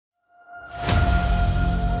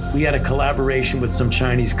We had a collaboration with some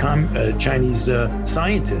Chinese scientists.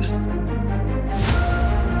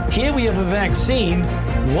 Here we have a vaccine.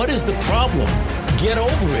 What is the problem? Get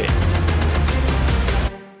over it.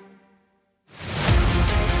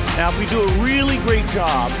 Now, if we do a really great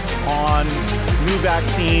job on new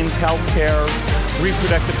vaccines, healthcare,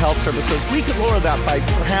 reproductive health services, we could lower that by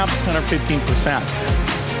perhaps 10 or 15%.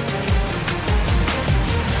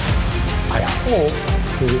 I hope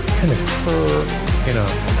that it can occur in a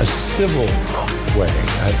civil way.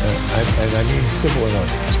 I mean civil in a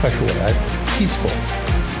special way, peaceful.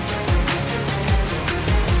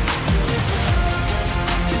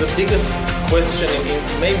 The biggest question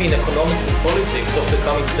maybe in economics and politics of the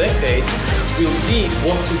coming decade will be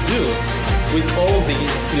what to do with all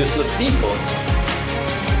these useless people.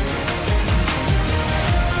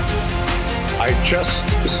 I just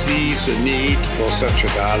see the need for such a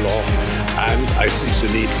dialogue, and I see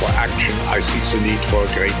the need for action. I see the need for a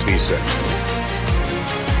great reset.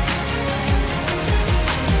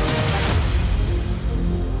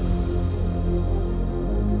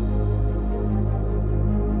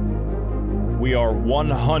 We are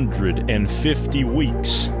 150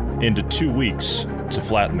 weeks into 2 weeks to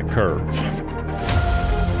flatten the curve.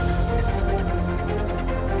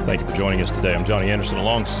 Thank you for joining us today. I'm Johnny Anderson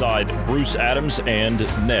alongside Bruce Adams and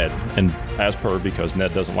Ned. And as per, because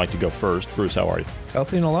Ned doesn't like to go first, Bruce, how are you?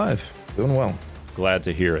 Healthy and alive. Doing well. Glad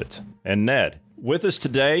to hear it. And Ned, with us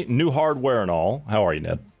today, new hardware and all. How are you,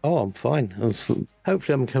 Ned? Oh, I'm fine. Hopefully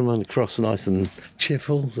I'm coming across nice and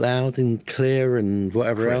cheerful, loud and clear and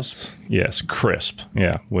whatever crisp. else. Yes, crisp.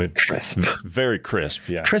 Yeah. Crisp. Very crisp,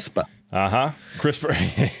 yeah. Crisper. Uh-huh. Crisper.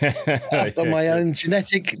 I've done my own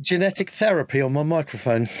genetic therapy on my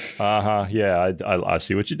microphone. Uh-huh. Yeah, I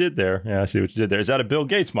see what you did there. Yeah, I see what you did there. Is that a Bill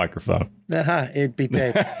Gates microphone? It'd be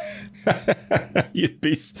dead. You'd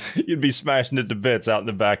be smashing it to bits out in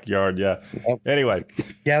the backyard, yeah. Anyway.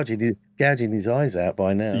 Gouging his eyes out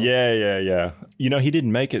by now. Yeah. You know, he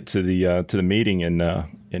didn't make it to the meeting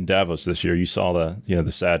in Davos this year. You saw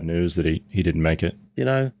the sad news that he didn't make it. You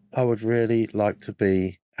know, I would really like to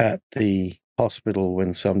be at the hospital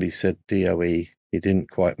when somebody said DOE, he didn't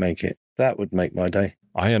quite make it. That would make my day.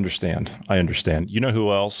 I understand. You know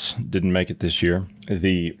who else didn't make it this year?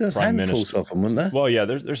 There's Prime handfuls Minister. of them, weren't there? Well, yeah,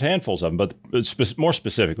 there's handfuls of them, but more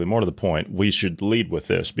specifically, more to the point, we should lead with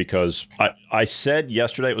this because I said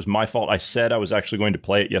yesterday, it was my fault. I said I was actually going to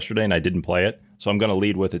play it yesterday and I didn't play it. So I'm going to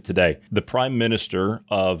lead with it today. The Prime Minister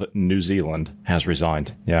of New Zealand has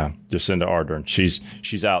resigned. Yeah, Jacinda Ardern.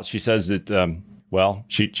 She's out. She says that,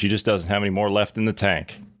 she just doesn't have any more left in the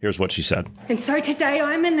tank. Here's what she said. And so today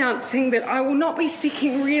I'm announcing that I will not be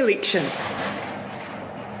seeking re-election.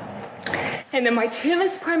 And that my term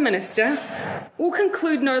as Prime Minister will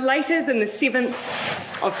conclude no later than the 7th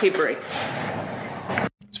of February.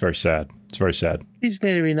 It's very sad. It's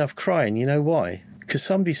nearly enough crying. You know why? Because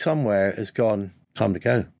somebody somewhere has gone, time to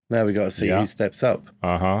go. Now we got to see who steps up.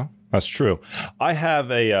 Uh-huh. That's true. I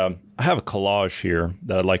have a collage here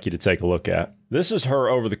that I'd like you to take a look at. This is her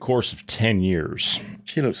over the course of 10 years.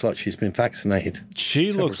 She looks like she's been vaccinated.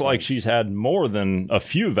 She looks like she's had more than a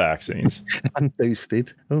few vaccines. And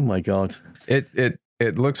boosted. Oh, my God. It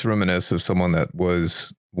looks reminiscent of someone that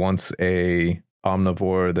was once a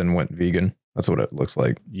omnivore, then went vegan. That's what it looks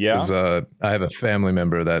like. Yeah. I have a family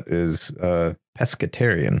member that is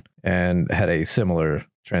pescatarian and had a similar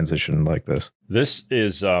transition like this. This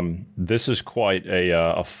is quite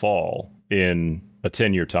a fall in a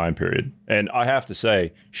 10-year time period. And I have to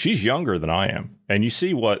say, she's younger than I am. And you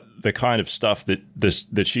see what the kind of stuff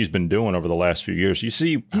that she's been doing over the last few years. You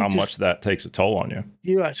see how much that takes a toll on you.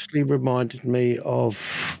 You actually reminded me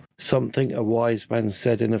of something a wise man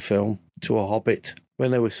said in a film to a hobbit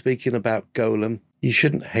when they were speaking about Gollum. You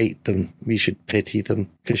shouldn't hate them. You should pity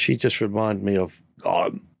them. Because she just reminded me of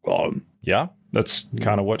Gollum. Yeah, that's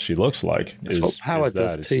kind of what she looks like. That's what power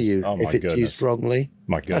does to you if it's used wrongly.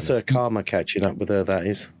 My goodness. That's her karma catching up with her, that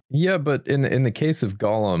is. Yeah, but in the case of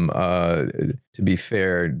Gollum, to be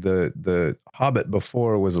fair, the Hobbit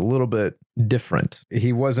before was a little bit different.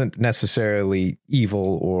 He wasn't necessarily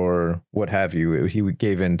evil or what have you. He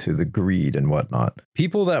gave in to the greed and whatnot.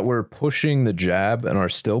 People that were pushing the jab and are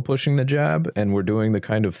still pushing the jab and were doing the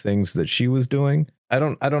kind of things that she was doing, I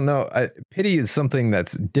don't know. Pity is something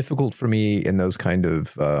that's difficult for me in those kind of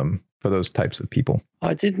for those types of people.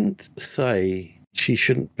 I didn't say she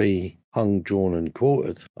shouldn't be hung, drawn, and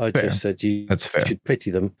quartered. I Fair. just said you That's fair. should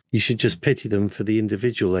pity them. You should just pity them for the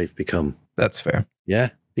individual they've become. That's fair. Yeah,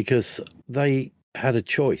 because they had a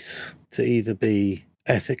choice to either be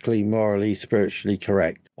ethically, morally, spiritually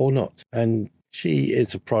correct or not. And She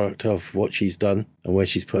is a product of what she's done and where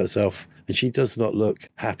she's put herself, and she does not look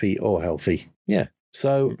happy or healthy. Yeah.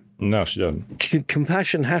 So no, she doesn't.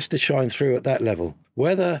 Compassion has to shine through at that level.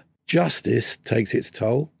 Whether justice takes its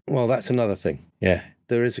toll, well, that's another thing. Yeah,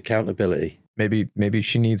 there is accountability. Maybe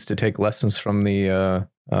she needs to take lessons from the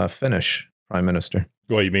Finnish prime minister.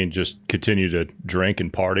 Well, you mean just continue to drink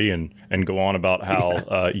and party and go on about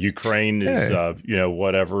how Ukraine is,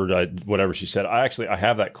 whatever she said. I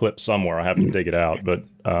have that clip somewhere. I have to dig it out. But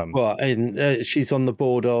she's on the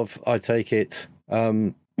board of, I take it,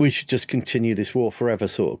 we should just continue this war forever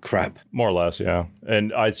sort of crap. More or less, yeah.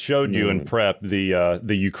 And I showed you in prep the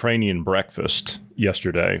Ukrainian breakfast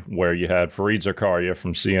yesterday, where you had Fareed Zakaria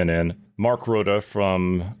from CNN, Mark Rutte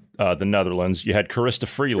from the Netherlands. You had Chrystia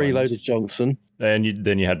Freeland. Freeloader Johnson. And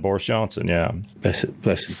then you had Boris Johnson, yeah. Bless him.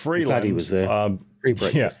 Freeland. Glad he was there. Free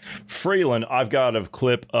breakfast. Yeah. Freeland, I've got a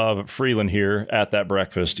clip of Freeland here at that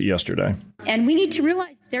breakfast yesterday. And we need to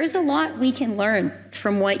realize there's a lot we can learn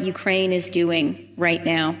from what Ukraine is doing right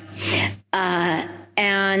now.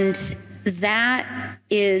 And that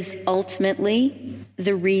is ultimately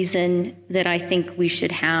the reason that I think we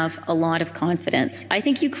should have a lot of confidence. I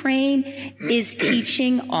think Ukraine is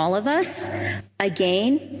teaching all of us,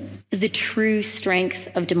 again, the true strength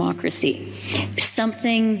of democracy.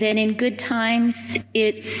 Something that in good times,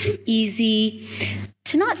 it's easy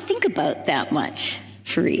to not think about that much,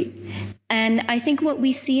 Fareed. And I think what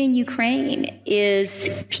we see in Ukraine is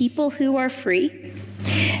people who are free,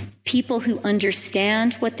 people who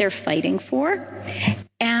understand what they're fighting for,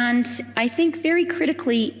 and I think very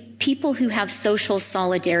critically, people who have social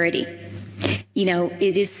solidarity. You know,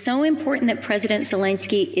 it is so important that President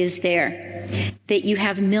Zelensky is there, that you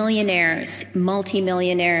have millionaires,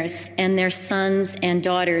 multimillionaires, and their sons and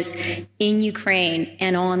daughters in Ukraine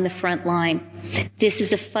and on the front line. This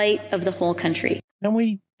is a fight of the whole country. Can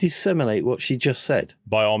we disseminate what she just said?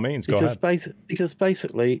 By all means, go ahead. Because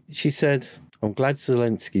basically, she said, I'm glad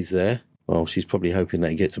Zelensky's there. Well, she's probably hoping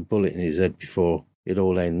that he gets a bullet in his head before it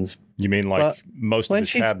all ends. You mean like most of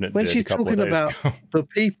his cabinet when did she's a couple talking of days about ago. the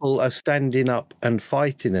people are standing up and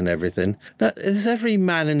fighting and everything. Now, there's every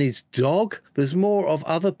man and his dog. There's more of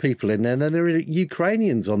other people in there than there are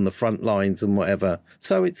Ukrainians on the front lines and whatever.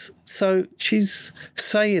 So she's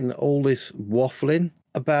saying all this waffling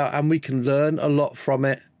about, and we can learn a lot from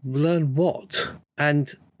it. Learn what?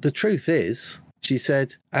 And the truth is, she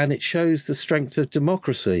said, and it shows the strength of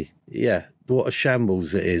democracy. Yeah, what a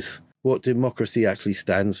shambles it is. What democracy actually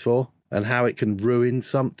stands for and how it can ruin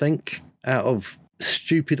something out of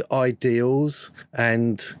stupid ideals.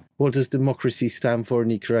 And what does democracy stand for in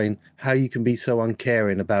Ukraine? How you can be so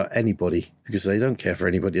uncaring about anybody because they don't care for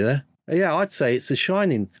anybody there. Yeah, I'd say it's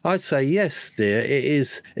I'd say, yes, dear, it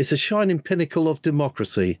is. It's a shining pinnacle of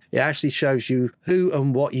democracy. It actually shows you who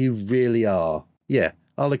and what you really are. Yeah.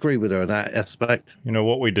 I'll agree with her in that aspect. You know,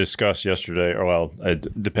 what we discussed yesterday, or well,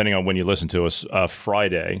 depending on when you listen to us,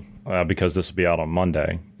 Friday, because this will be out on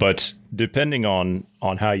Monday. But depending on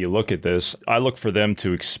how you look at this, I look for them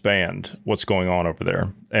to expand what's going on over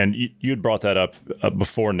there. And you'd brought that up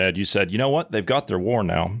before, Ned. You said, you know what? They've got their war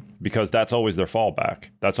now because that's always their fallback.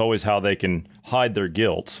 That's always how they can hide their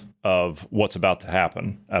guilt of what's about to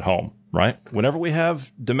happen at home. Right? Whenever we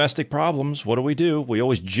have domestic problems, what do? We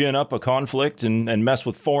always gin up a conflict and mess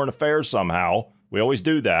with foreign affairs somehow. We always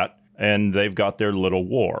do that. And they've got their little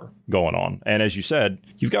war going on. And as you said,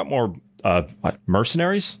 you've got more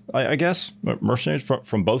mercenaries, I guess, mercenaries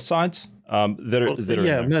from both sides.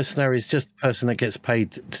 Mercenary is just the person that gets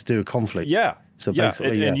paid to do a conflict. Yeah. So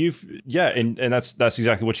basically, and that's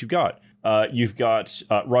exactly what you've got. You've got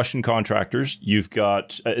Russian contractors. You've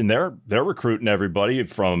got, and they're recruiting everybody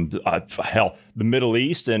from the Middle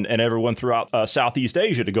East and everyone throughout Southeast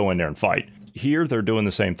Asia to go in there and fight. Here, they're doing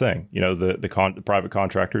the same thing. You know, the private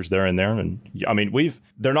contractors, they're in there, and I mean,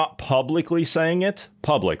 they're not publicly saying it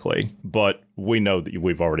but we know that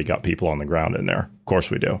we've already got people on the ground in there. Of course,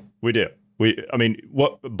 we do.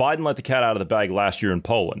 What Biden let the cat out of the bag last year in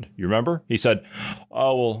Poland. You remember? He said,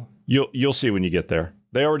 "Oh well, you'll see when you get there."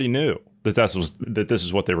 They already knew that this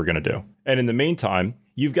is what they were going to do. And in the meantime,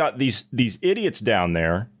 you've got these idiots down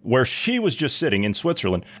there where she was just sitting in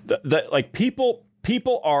Switzerland. That like people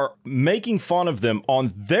are making fun of them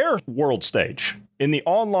on their world stage in the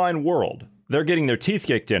online world. They're getting their teeth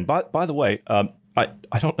kicked in. By the way, I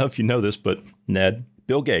don't know if you know this, but Ned,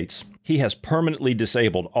 Bill Gates, he has permanently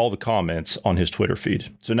disabled all the comments on his Twitter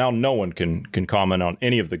feed. So now no one can comment on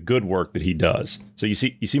any of the good work that he does. So you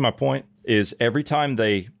see my point is every time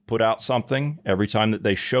they put out something, every time that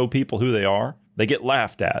they show people who they are, they get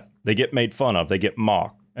laughed at, they get made fun of, they get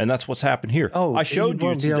mocked. And that's what's happened here. I showed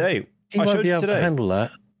you today. He won't be able to handle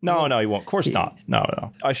that. No, he won't. Of course not.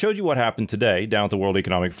 No. I showed you what happened today down at the World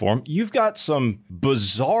Economic Forum. You've got some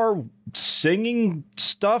bizarre singing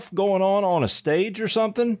stuff going on a stage or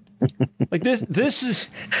something. Like this is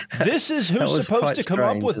who's supposed to come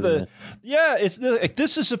up with the. Yeah,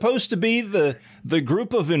 this is supposed to be the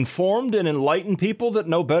group of informed and enlightened people that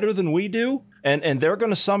know better than we do. And they're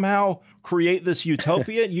going to somehow create this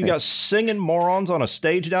utopia. You got singing morons on a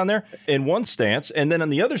stage down there in one stance. And then in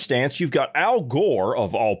the other stance, you've got Al Gore,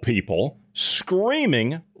 of all people,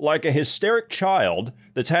 screaming like a hysteric child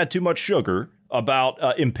that's had too much sugar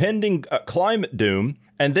about impending climate doom.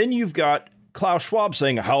 And then you've got Klaus Schwab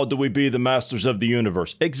saying, how do we be the masters of the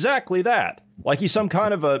universe? Exactly that. Like he's some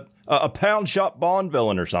kind of a pound shop Bond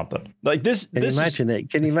villain or something. Like this. Can you imagine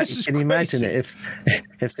it? Can you imagine it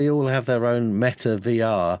if they all have their own Meta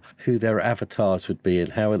VR, who their avatars would be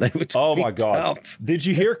and how they would? Oh my God! Did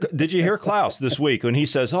you hear Klaus this week when he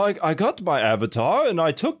says, oh, I got my avatar and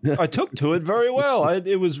I took to it very well.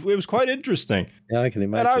 It was quite interesting. Yeah, I can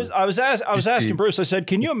imagine. And I was asking Bruce. I said,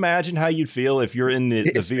 can you imagine how you'd feel if you're in the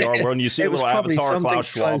VR world and you see a little avatar of Klaus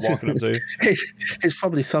Schwab walking up to you? It's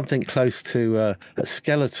probably something close to a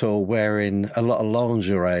Skeletor wearing a lot of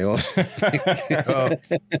lingerie or something.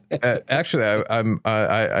 Actually,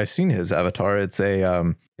 I've seen his avatar. It's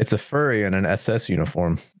a furry in an SS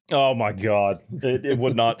uniform. Oh my God! It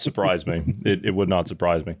would not surprise me. It would not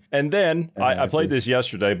surprise me. And then I played this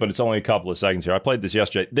yesterday, but it's only a couple of seconds here. I played this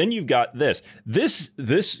yesterday. Then you've got this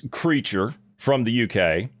creature from the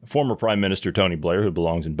UK, former Prime Minister Tony Blair, who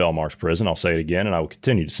belongs in Belmarsh prison. I'll say it again, and I will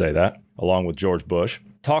continue to say that, along with George Bush.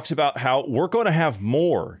 Talks about how we're going to have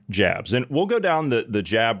more jabs. And we'll go down the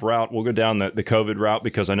jab route. We'll go down the COVID route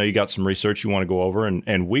because I know you got some research you want to go over.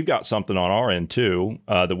 And we've got something on our end, too,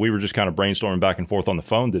 that we were just kind of brainstorming back and forth on the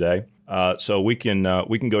phone today. So we can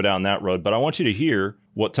go down that road. But I want you to hear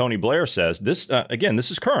what Tony Blair says. This, again,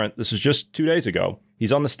 this is current. This is just 2 days ago.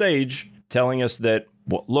 He's on the stage telling us that,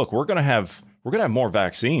 well, look, we're going to have more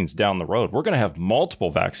vaccines down the road. We're going to have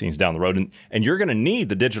multiple vaccines down the road, and you're going to need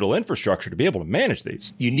the digital infrastructure to be able to manage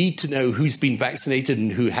these. You need to know who's been vaccinated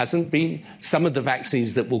and who hasn't been. Some of the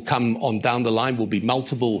vaccines that will come on down the line will be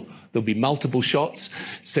multiple. There'll be multiple shots.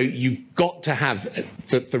 So you've got to have,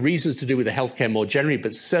 for reasons to do with the healthcare more generally,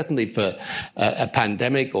 but certainly for a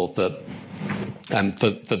pandemic or for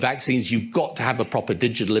vaccines, you've got to have a proper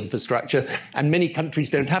digital infrastructure. And many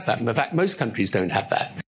countries don't have that. In fact, most countries don't have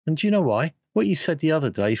that. And do you know why? What you said the other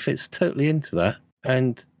day fits totally into that.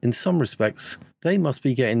 And in some respects, they must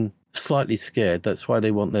be getting slightly scared. That's why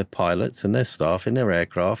they want their pilots and their staff in their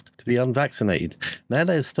aircraft to be unvaccinated. Now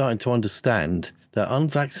they're starting to understand that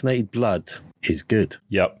unvaccinated blood is good.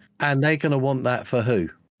 Yep. And they're going to want that for who?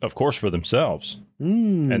 Of course, for themselves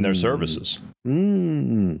and their services.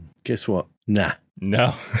 Guess what? Nah.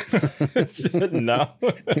 No. No.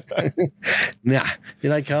 Nah.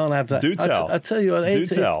 They can't have that. Do tell. I tell you what,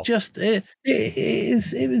 it's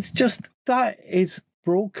just that is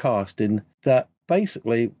broadcasting that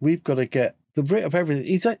basically we've got to get the rid of everything.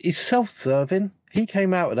 He's self-serving. He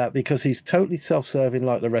came out of that because he's totally self-serving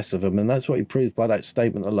like the rest of them, and that's what he proved by that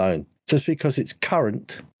statement alone. Just because it's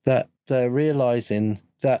current that they're realizing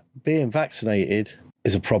that being vaccinated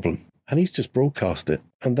is a problem. And he's just broadcast it.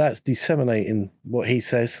 And that's disseminating what he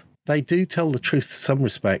says. They do tell the truth to some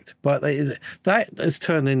respect, but that has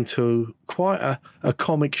turned into quite a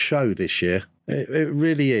comic show this year. It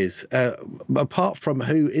really is. Apart from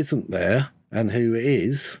who isn't there and who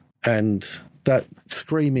is, and that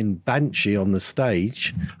screaming banshee on the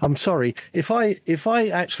stage. I'm sorry, if I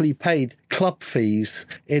actually paid club fees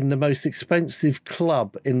in the most expensive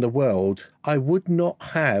club in the world, I would not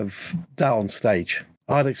have that on stage.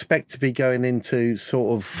 I'd expect to be going into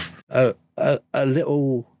sort of a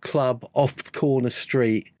little club off the corner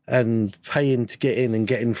street and paying to get in and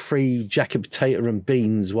getting free jacket potato and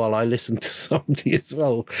beans while I listen to somebody as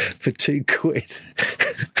well for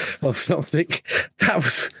 £2 or something.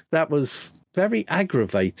 That was very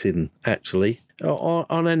aggravating, actually,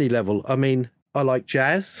 on any level. I mean, I like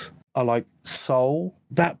jazz. I like soul.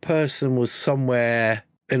 That person was somewhere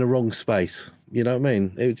in a wrong space. You know what I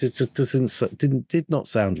mean? It just did not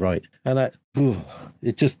sound right. And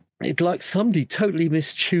it like somebody totally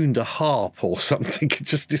mistuned a harp or something. It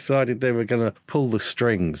just decided they were going to pull the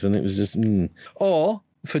strings, and it was just. Or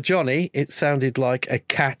for Johnny, it sounded like a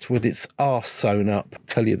cat with its arse sewn up.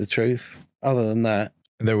 Tell you the truth. Other than that,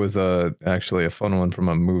 there was actually a fun one from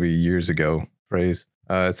a movie years ago. Phrase.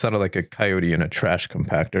 It sounded like a coyote in a trash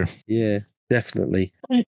compactor. Yeah. Definitely.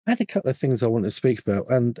 I had a couple of things I want to speak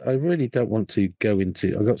about, and I really don't want to go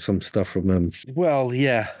into. I got some stuff from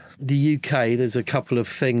the UK. There's a couple of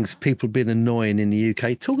things people have been annoying in the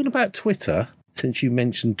UK. Talking about Twitter, since you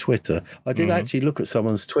mentioned Twitter, I did actually look at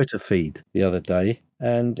someone's Twitter feed the other day,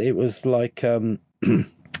 and it was like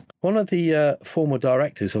one of the former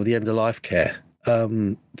directors of the end of life care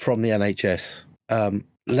from the NHS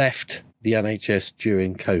left the NHS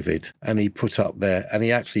during COVID, and he put up there, and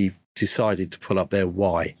he actually decided to put up there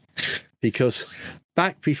why. Because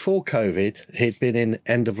back before COVID, he'd been in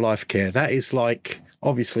end of life care. That is like,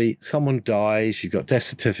 obviously, someone dies, you've got death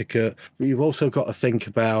certificate, but you've also got to think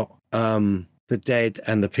about the dead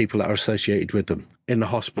and the people that are associated with them. In the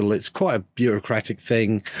hospital, it's quite a bureaucratic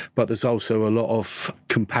thing, but there's also a lot of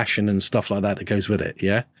compassion and stuff like that goes with it,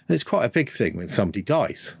 yeah? And it's quite a big thing when somebody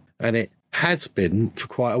dies, and it has been for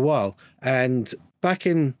quite a while. And back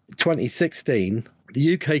in 2016,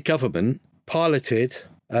 the UK government proposed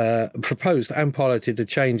and piloted a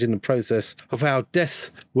change in the process of how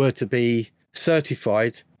deaths were to be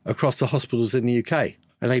certified across the hospitals in the UK.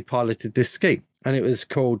 And they piloted this scheme. And it was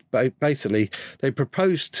called, basically, they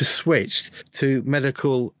proposed to switch to a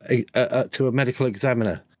medical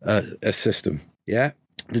examiner system. Yeah.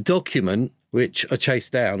 The document, which I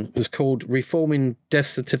chased down, was called Reforming Death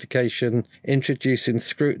Certification, Introducing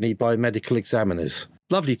Scrutiny by Medical Examiners.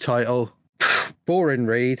 Lovely title, boring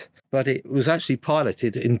read, but it was actually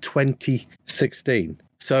piloted in 2016.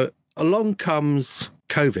 So along comes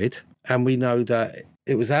COVID, and we know that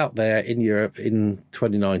it was out there in Europe in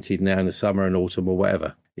 2019, now in the summer and autumn or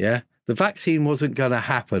whatever. Yeah. The vaccine wasn't going to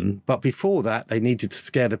happen, but before that, they needed to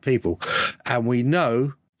scare the people. And we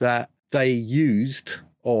know that they used,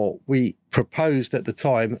 or we proposed at the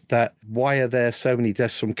time, that why are there so many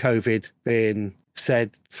deaths from COVID being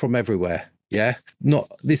said from everywhere? Yeah.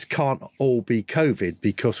 This can't all be COVID,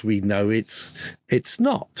 because we know it's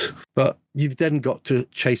not. But you've then got to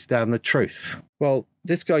chase down the truth. Well,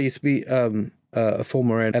 this guy used to be a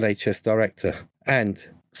former NHS director. And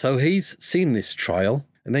so he's seen this trial,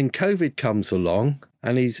 and then COVID comes along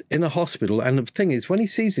and he's in a hospital. And the thing is, when he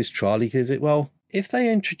sees this trial, he says, well, if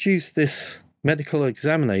they introduce this medical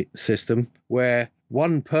examiner system where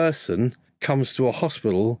one person comes to a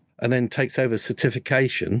hospital and then takes over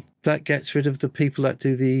certification, that gets rid of the people that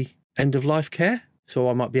do the end of life care. So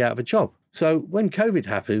I might be out of a job. So when COVID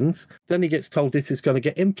happens, then he gets told this is going to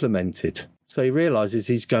get implemented. So he realizes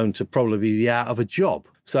he's going to probably be out of a job.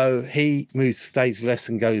 So he moves stage less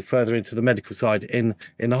and goes further into the medical side in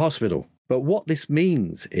the hospital. But what this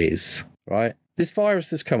means is, right, this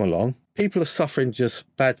virus has come along. People are suffering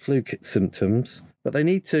just bad flu symptoms, but they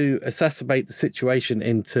need to exacerbate the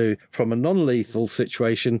situation from a non-lethal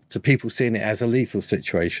situation to people seeing it as a lethal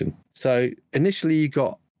situation. So initially you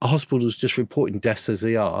got hospitals just reporting deaths as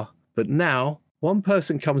they are, but now one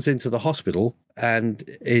person comes into the hospital and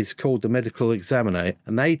is called the medical examiner,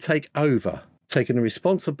 and they take over, taking the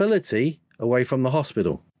responsibility away from the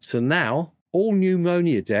hospital. So now all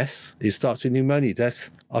pneumonia deaths, it starts with pneumonia deaths,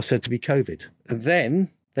 are said to be COVID. And then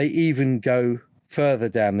they even go further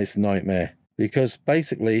down this nightmare, because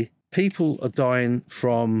basically people are dying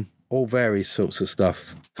from all various sorts of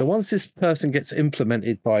stuff. So once this person gets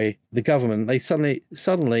implemented by the government, they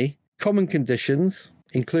suddenly common conditions,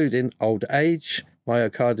 including old age,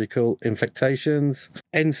 myocardial infections,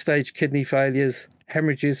 end-stage kidney failures,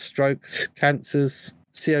 hemorrhages, strokes, cancers,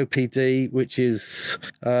 COPD, which is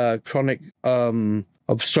chronic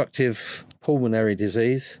obstructive pulmonary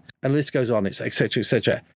disease, and the list goes on. It's et cetera, et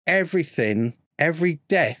cetera. Everything, every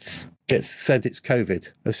death gets said it's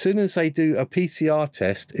COVID. As soon as they do a PCR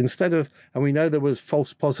test, and we know there was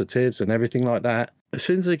false positives and everything like that, as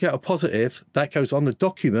soon as they get a positive, that goes on the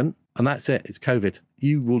document, and that's it. It's COVID.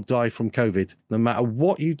 You will die from COVID. No matter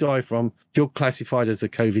what you die from, you're classified as a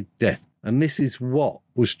COVID death. And this is what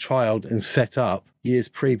was trialed and set up years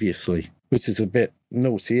previously, which is a bit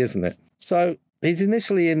naughty, isn't it? So he's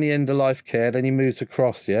initially in the end of life care, then he moves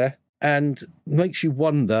across, yeah? And makes you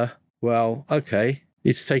wonder, well, okay,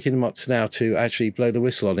 it's taken him up to now to actually blow the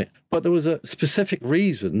whistle on it. But there was a specific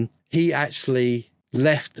reason he actually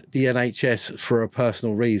left the NHS for a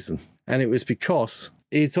personal reason. And it was because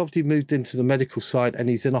he's obviously moved into the medical side and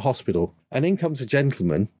he's in a hospital. And in comes a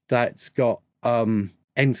gentleman that's got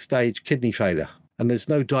end-stage kidney failure, and there's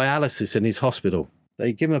no dialysis in his hospital.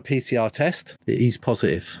 They give him a PCR test, he's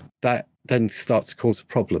positive. That then starts to cause a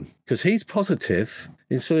problem, because he's positive,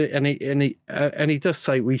 and he does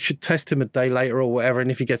say we should test him a day later or whatever,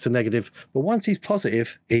 and if he gets a negative. But once he's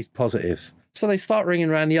positive, he's positive. So they start ringing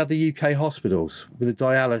around the other UK hospitals with a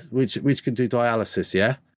dialysis, which can do dialysis,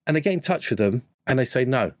 yeah? And they get in touch with them, and they say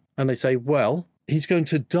no. And they say, well, he's going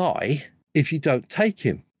to die if you don't take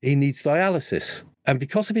him. He needs dialysis. And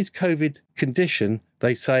because of his COVID condition,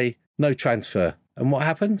 they say no transfer. And what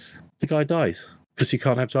happens? The guy dies because he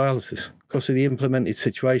can't have dialysis because of the implemented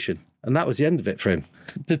situation. And that was the end of it for him.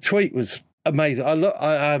 The tweet was amazing. I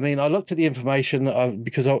looked at the information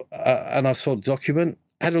because I saw the document,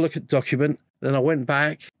 had a look at the document, then I went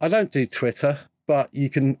back. I don't do Twitter, but you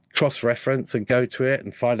can cross-reference and go to it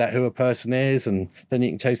and find out who a person is, and then you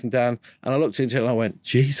can chase them down. And I looked into it and I went,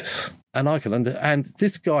 Jesus. And and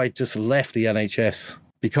this guy just left the NHS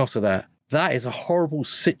because of that. That is a horrible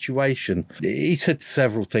situation. He said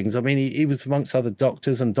several things. I mean, he was amongst other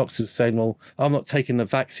doctors, and doctors saying, well, I'm not taking the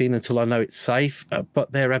vaccine until I know it's safe,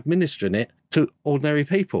 but they're administering it to ordinary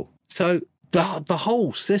people. So the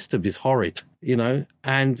whole system is horrid, you know,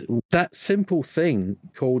 and that simple thing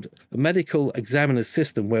called a medical examiner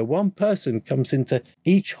system where one person comes into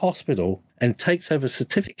each hospital and takes over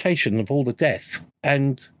certification of all the death.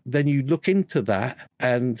 And then you look into that,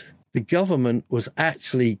 and the government was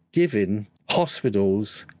actually giving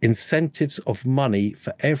hospitals incentives of money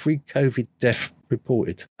for every COVID death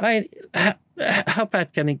reported. I mean, how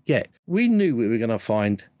bad can it get? We knew we were going to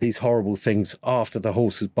find these horrible things after the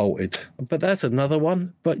horses bolted, but that's another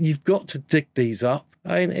one. But you've got to dig these up.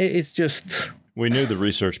 I mean, it's just... We knew the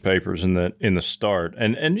research papers in the start.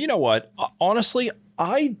 And you know what? Honestly,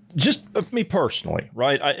 me personally,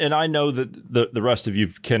 right? I know that the rest of you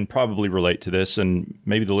can probably relate to this, and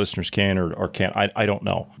maybe the listeners can or can't. I don't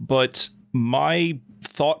know. But my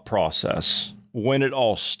thought process when it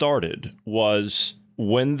all started was,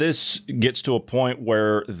 when this gets to a point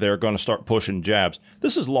where they're going to start pushing jabs,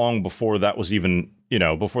 this is long before that was even,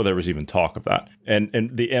 before there was even talk of that. And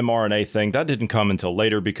the mRNA thing, that didn't come until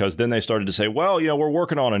later, because then they started to say, well, we're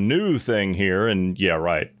working on a new thing here. And yeah,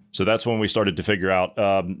 right. So that's when we started to figure out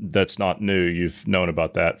that's not new. You've known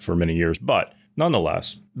about that for many years. But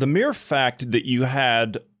nonetheless, the mere fact that you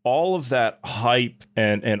had all of that hype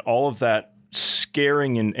and all of that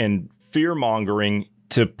scaring and fear-mongering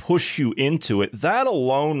to push you into it, that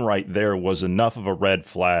alone right there was enough of a red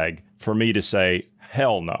flag for me to say,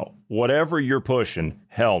 hell no. Whatever you're pushing,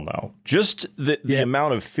 hell no. Just the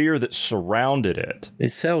amount of fear that surrounded it.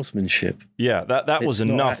 It's salesmanship. Yeah, that was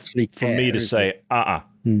enough for me to say,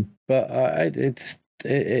 But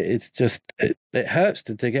it's just, it hurts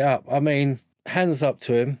to dig it up. I mean, hands up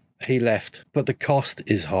to him. He left, but the cost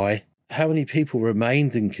is high. How many people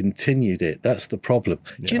remained and continued it? That's the problem.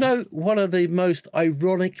 Yeah. Do you know one of the most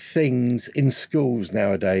ironic things in schools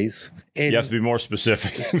nowadays? You have to be more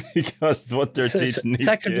specific because what they're teaching these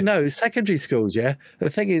kids. Secondary schools, yeah. The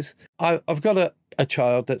thing is, I've got a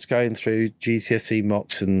child that's going through GCSE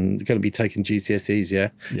mocks and going to be taking GCSEs, yeah?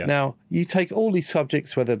 Now, you take all these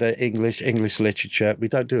subjects, whether they're English literature, we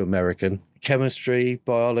don't do American, chemistry,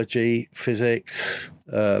 biology, physics,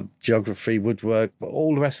 geography, woodwork,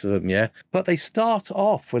 all the rest of them, yeah? But they start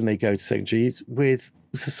off when they go to secondary with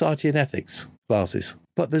society and ethics classes.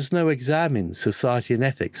 But there's no exam in society and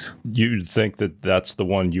ethics. You'd think that that's the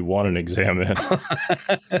one you want an exam in.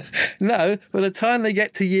 No, by the time they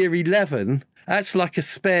get to year 11, that's like a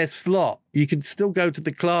spare slot. You can still go to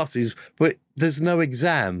the classes, but there's no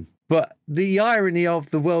exam. But the irony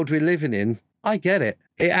of the world we're living in, I get it.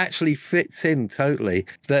 It actually fits in totally.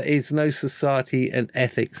 There is no society and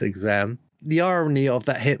ethics exam. The irony of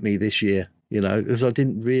that hit me this year, because I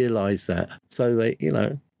didn't realise that. So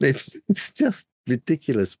it's just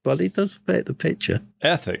ridiculous, but it does fit the picture.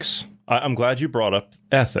 Ethics. I'm glad you brought up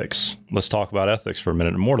ethics. Let's talk about ethics for a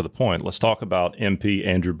minute. And more to the point, let's talk about MP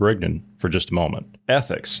Andrew Brigden for just a moment.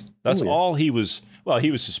 Ethics. That's all he was. Well,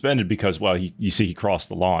 he was suspended because, he crossed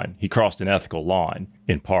the line. He crossed an ethical line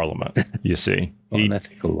in Parliament, you see. An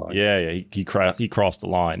ethical line. Yeah, he crossed the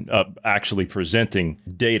line, actually presenting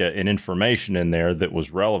data and information in there that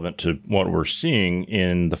was relevant to what we're seeing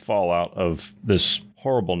in the fallout of this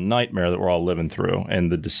horrible nightmare that we're all living through,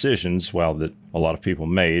 and the decisions, that a lot of people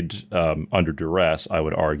made under duress, I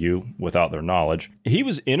would argue, without their knowledge. He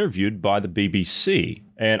was interviewed by the BBC,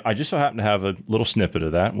 and I just so happen to have a little snippet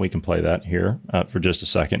of that, and we can play that here for just a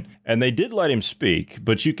second. And they did let him speak,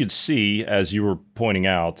 but you could see, as you were pointing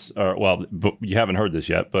out, but you haven't heard this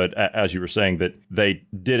yet, but as you were saying, that they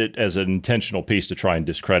did it as an intentional piece to try and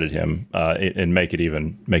discredit him and make it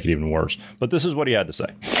even worse. But this is what he had to say.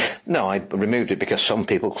 No, I removed it because some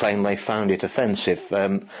people claim they found it offensive.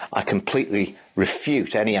 I completely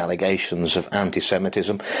refute any allegations of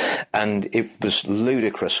anti-Semitism, and it was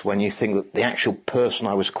ludicrous when you think that the actual person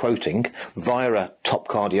I was quoting, via a top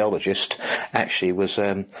cardiologist, actually was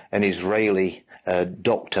an Israeli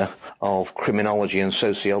doctor of criminology and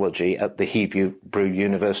sociology at the Hebrew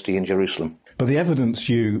University in Jerusalem. But the evidence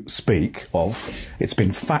you speak of, it's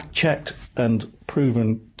been fact-checked and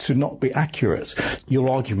proven to not be accurate. Your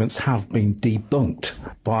arguments have been debunked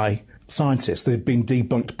by scientists that have been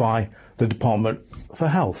debunked by the Department for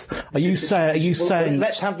Health. Are you saying?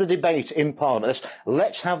 Let's have the debate in Parliament.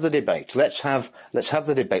 Let's have the debate. Let's have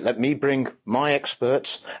the debate. Let me bring my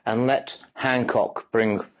experts, and let Hancock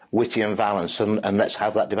bring Whitty and Valence, and let's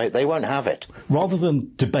have that debate. They won't have it. Rather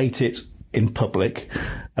than debate it in public,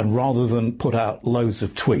 and rather than put out loads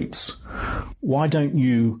of tweets, why don't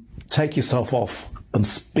you take yourself off and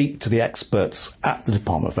speak to the experts at the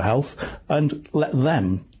Department for Health and let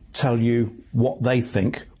them tell you what they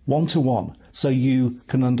think one-to-one, so you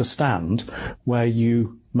can understand where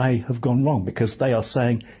you may have gone wrong, because they are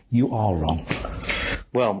saying you are wrong.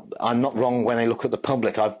 Well, I'm not wrong when I look at the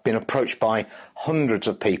public. I've been approached by hundreds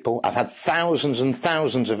of people. I've had thousands and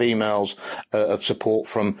thousands of emails of support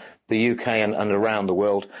from the UK and around the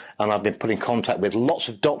world. And I've been put in contact with lots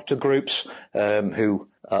of doctor groups who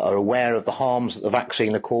are aware of the harms that the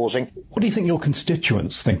vaccine are causing. What do you think your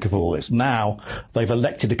constituents think of all this? Now they've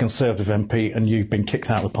elected a Conservative MP and you've been kicked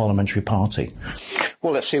out of the parliamentary party.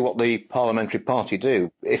 Well, let's see what the parliamentary party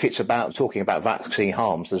do. If it's about talking about vaccine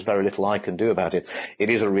harms, there's very little I can do about it. It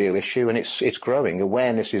is a real issue, and it's growing.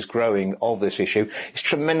 Awareness is growing of this issue. It's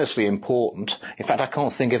tremendously important. In fact, I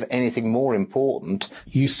can't think of anything more important.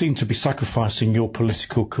 You seem to be sacrificing your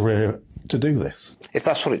political career to do this. If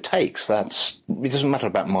that's what it takes, it doesn't matter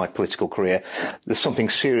about my political career. There's something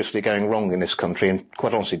seriously going wrong in this country, and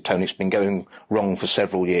quite honestly, Tony, it's been going wrong for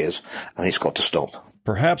several years, and it's got to stop.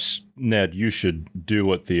 Perhaps, Ned, you should do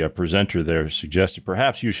what the presenter there suggested.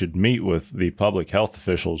 Perhaps you should meet with the public health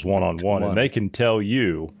officials one-on-one, and they can tell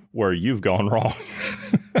you where you've gone wrong.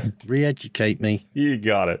 Re-educate me. You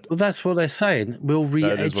got it. Well, that's what they're saying. We'll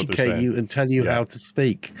re-educate you and tell you how to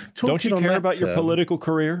speak. Don't you care about your political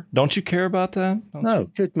career? Don't you care about that? No,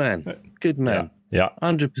 good man. Good man. Yeah.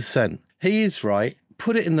 100%. He is right.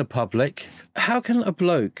 Put it in the public. How can a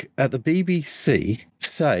bloke at the BBC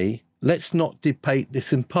say, let's not debate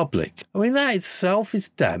this in public? I mean, that itself is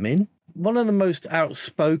damning. One of the most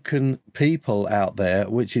outspoken people out there,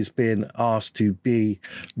 which is being asked to be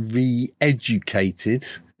re-educated,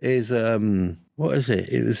 is what is it?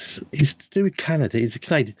 It's to do with Canada. He's a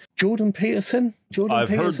Canadian. Jordan Peterson. I've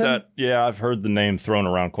heard that. Yeah, I've heard the name thrown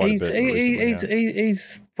around quite a bit.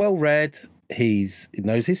 He's well read. He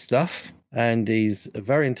knows his stuff, and he's a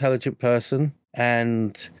very intelligent person.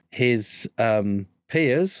 And his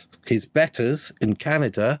peers, his betters in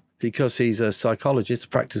Canada, because he's a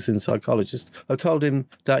psychologist, practicing psychologist, I told him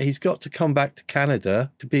that he's got to come back to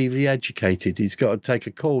Canada to be re-educated. He's got to take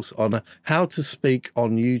a course on how to speak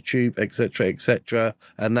on YouTube, etc.,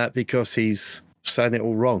 and that because he's saying it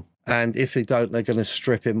all wrong. And if they don't, they're going to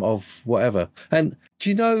strip him of whatever. And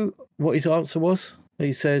do you know what his answer was?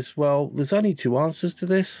 He says, well, there's only two answers to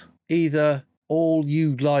this. Either all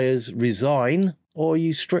you liars resign, or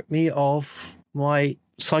you strip me of my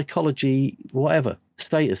psychology, whatever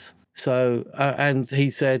status. So, and he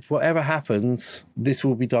said, whatever happens, this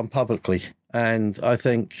will be done publicly. And I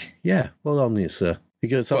think, yeah, well done you, sir.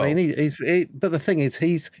 Because I mean, but the thing is,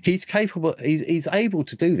 he's capable. He's able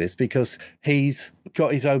to do this because he's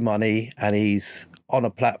got his own money and he's on a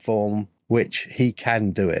platform which he can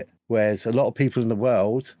do it. Whereas a lot of people in the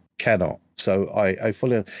world cannot. So I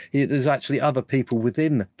fully. There's actually other people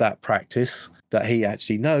within that practice that he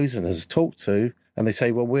actually knows and has talked to. And they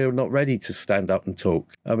say, well, we're not ready to stand up and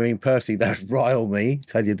talk. I mean, personally, that rile me,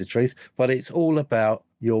 tell you the truth. But it's all about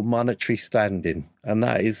your monetary standing. And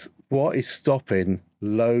that is what is stopping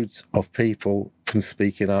loads of people from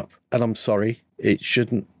speaking up. And I'm sorry, it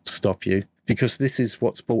shouldn't stop you, because this is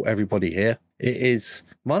what's brought everybody here.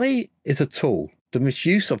 Money is a tool. The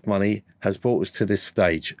misuse of money has brought us to this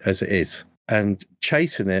stage as it is. And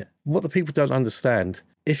chasing it, what the people don't understand,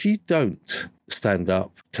 if you don't stand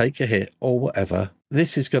up, take a hit or whatever,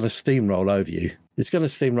 this is going to steamroll over you. It's going to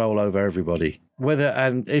steamroll over everybody.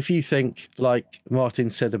 And if you think, like Martin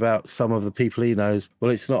said about some of the people he knows,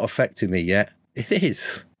 well, it's not affecting me yet. It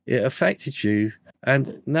is. It affected you.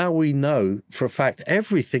 And now we know for a fact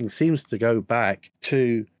everything seems to go back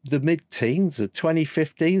to the mid-teens, the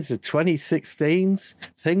 2015s, the 2016s.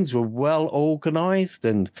 Things were well organised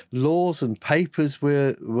and laws and papers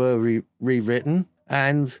were rewritten.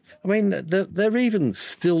 And, I mean, they're even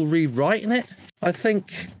still rewriting it. I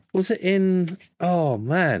think, was it in... Oh,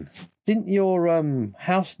 man. Didn't your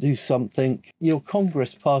House do something? Your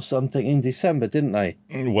Congress passed something in December, didn't they?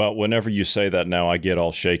 Well, whenever you say that now, I get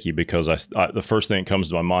all shaky because the first thing that comes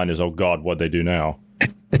to my mind is, oh, God, what'd they do now?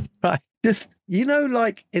 Right. Just,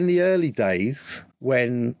 like in the early days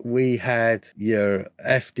when we had your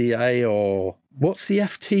FDA or... What's the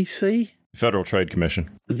FTC? Federal Trade Commission.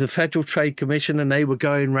 The Federal Trade Commission, and they were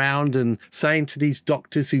going round and saying to these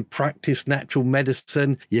doctors who practice natural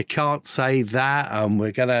medicine, you can't say that, and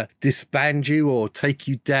we're going to disband you or take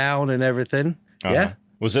you down and everything. Yeah.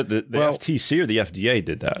 Was it the FTC or the FDA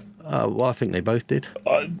did that? Well, I think they both did.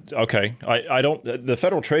 Okay. I don't. The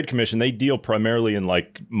Federal Trade Commission, they deal primarily in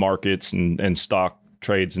like markets and stock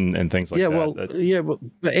trades and things like that.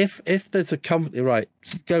 But if there's a company, right,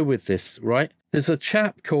 go with this, right? There's a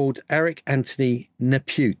chap called Eric Anthony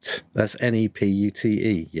Nepute. That's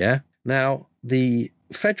Nepute, yeah? Now, the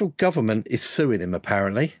federal government is suing him,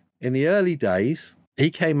 apparently. In the early days, he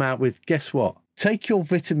came out with, guess what? Take your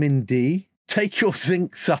vitamin D, take your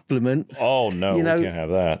zinc supplements. Oh, no, we can't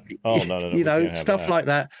have that. Oh, no. Stuff like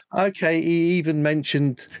that. Okay, he even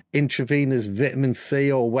mentioned intravenous vitamin C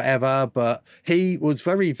or whatever, but he was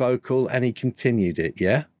very vocal and he continued it,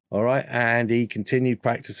 yeah? All right. And he continued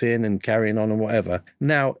practicing and carrying on and whatever.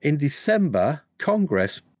 Now, in December,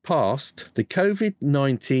 Congress passed the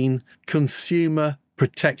COVID-19 Consumer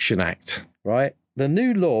Protection Act, right? The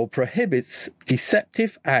new law prohibits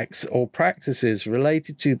deceptive acts or practices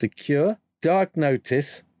related to the cure,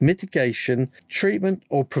 diagnosis, mitigation, treatment,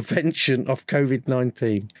 or prevention of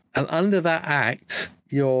COVID-19. And under that act,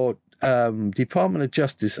 your Department of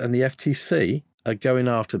Justice and the FTC are going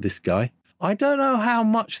after this guy. I don't know how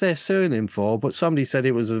much they're suing him for, but somebody said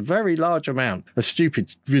it was a very large amount, a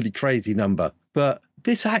stupid, really crazy number. But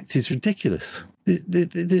this act is ridiculous.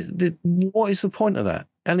 What is the point of that?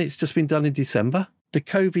 And it's just been done in December. The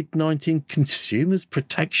COVID-19 Consumers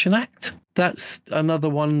Protection Act. That's another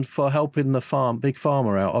one for helping the big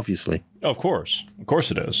pharma out, obviously. Of course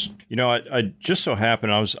it is. You know, I just so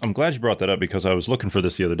happened, I'm glad you brought that up because I was looking for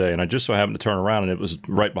this the other day and I just so happened to turn around and it was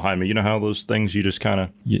right behind me. You know how those things you just kind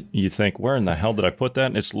of, you think, where in the hell did I put that?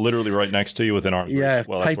 And it's literally right next to you within arm's reach. Yeah,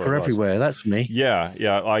 well, paper everywhere. That's me. Yeah.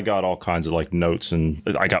 I got all kinds of like notes and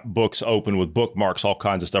I got books open with bookmarks, all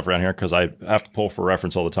kinds of stuff around here because I have to pull for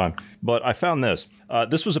reference all the time. But I found this.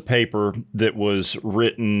 This was a paper that was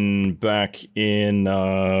written back in,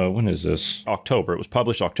 when is this? October. It was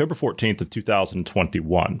published October 14th of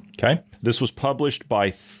 2021. Okay. This was published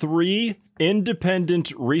by 3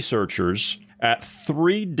 independent researchers at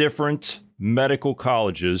 3 different medical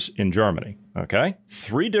colleges in Germany. Okay.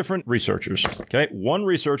 3 different researchers. Okay. One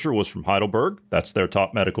researcher was from Heidelberg. That's their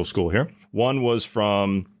top medical school here. One was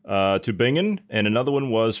from Tübingen, and another one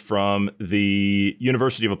was from the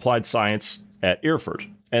University of Applied Science at Erfurt.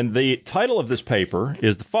 And the title of this paper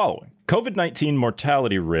is the following. COVID-19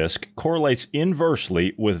 mortality risk correlates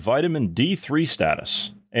inversely with vitamin D3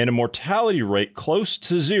 status, and a mortality rate close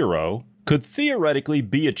to 0 could theoretically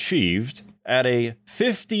be achieved at a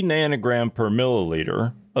 50 nanogram per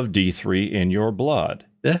milliliter of D3 in your blood.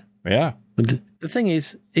 Yeah. Yeah. The thing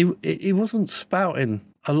is, he wasn't spouting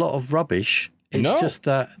a lot of rubbish. It's just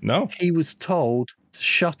that he was told to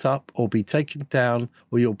shut up or be taken down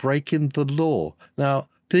or you're breaking the law. Now,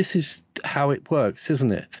 this is how it works,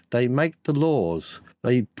 isn't it? They make the laws.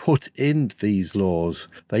 They put in these laws.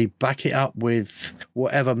 They back it up with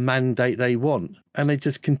whatever mandate they want. And they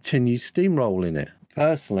just continue steamrolling it.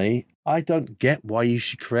 Personally, I don't get why you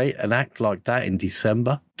should create an act like that in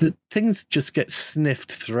December. The things just get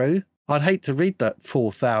sniffed through. I'd hate to read that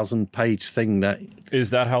 4,000-page thing. Is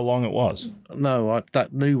that how long it was? No,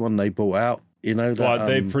 that new one they brought out. You know that. Well,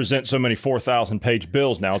 they present so many 4,000-page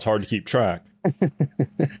bills now; it's hard to keep track.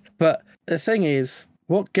 But the thing is,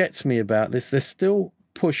 what gets me about this, they're still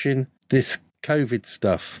pushing this COVID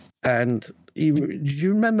stuff. And do you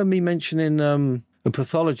remember me mentioning a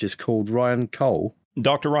pathologist called Ryan Cole?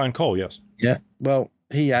 Dr. Ryan Cole, yes. Yeah. Well,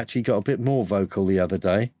 he actually got a bit more vocal the other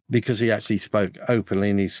day because he actually spoke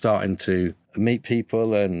openly and he's starting to meet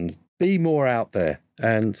people and be more out there.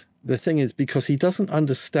 And the thing is, because he doesn't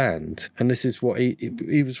understand, and this is what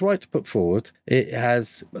he was right to put forward, it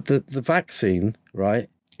has the vaccine, right,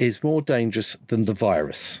 is more dangerous than the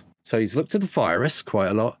virus. So he's looked at the virus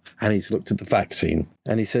quite a lot and he's looked at the vaccine.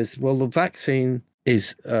 And he says, well, the vaccine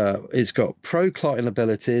is it's got pro-clotting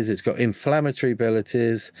abilities, it's got inflammatory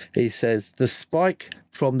abilities. He says the spike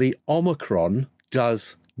from the Omicron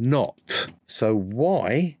does not. So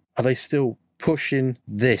why are they still pushing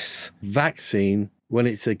this vaccine when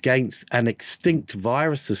it's against an extinct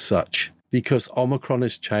virus as such? Because Omicron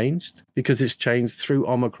has changed, because it's changed through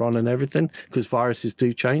Omicron and everything, because viruses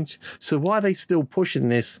do change. So why are they still pushing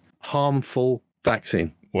this harmful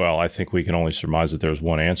vaccine? Well, I think we can only surmise that there's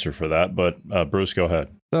one answer for that, but Bruce, go ahead.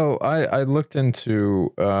 So I looked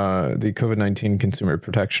into the COVID-19 Consumer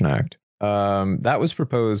Protection Act. That was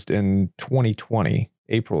proposed in 2020,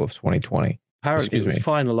 April of 2020. Apparently it was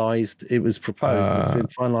finalized. It was proposed. It's been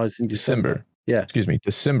finalized in December. Yeah. Excuse me,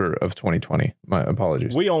 December of 2020. My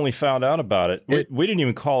apologies. We only found out about it. We didn't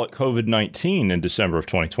even call it COVID-19 in December of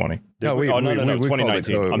 2020. No, no,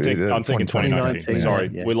 2019. I'm thinking 2019. Sorry,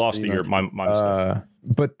 we lost a year. My mistake.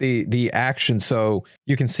 But the action, so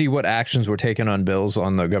you can see what actions were taken on bills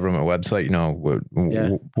on the government website, you know,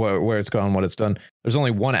 where it's gone, what it's done. There's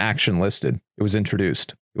only one action listed. It was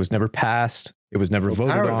introduced. It was never passed. It was never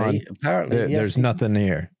voted on. Apparently, there's nothing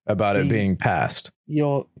here about it being passed.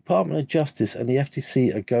 Your Department of Justice and the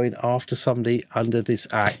FTC are going after somebody under this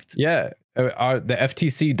act. Yeah. The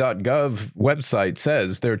FTC.gov website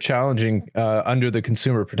says they're challenging under the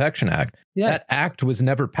Consumer Protection Act. Yeah. That act was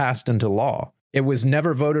never passed into law. It was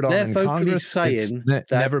never voted on in Congress. Saying that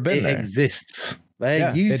never been it there. Exists.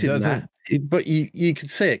 They're using that, but you can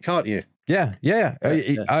see it, can't you? Yeah.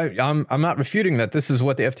 I'm not refuting that this is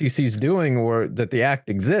what the FTC is doing or that the act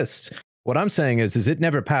exists. What I'm saying is it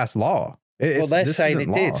never passed law. Well, they're saying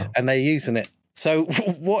it did, and they're using it. So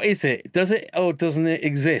what is it? Does it or doesn't it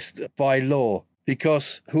exist by law?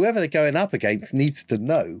 Because whoever they're going up against needs to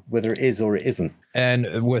know whether it is or it isn't.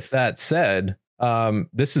 And with that said,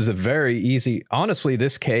 this is a very easy. Honestly,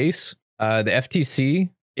 this case, the FTC,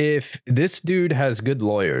 if this dude has good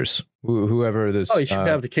lawyers, whoever this, you should be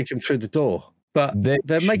able to kick him through the door. But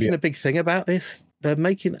they're making a big thing about this. They're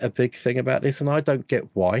making a big thing about this, and I don't get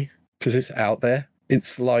why. Because it's out there.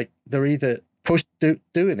 It's like they're either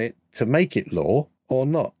doing it to make it law or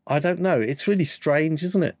not. I don't know. It's really strange,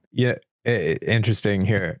 isn't it? Yeah, interesting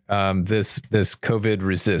here. This COVID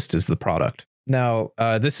Resist is the product. Now,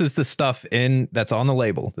 this is the stuff that's on the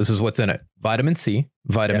label. This is what's in it: vitamin C,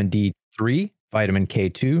 vitamin D3, vitamin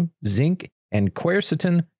K2, zinc, and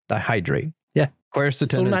quercetin dihydrate. Yeah,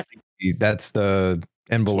 quercetin that's the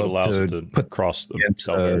envelope allows it to put across the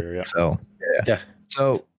cell barrier. Yeah. Cell. Yeah.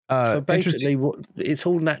 So basically, it's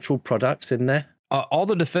all natural products in there. All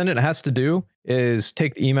the defendant has to do is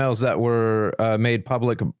take the emails that were made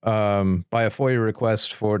public by a FOIA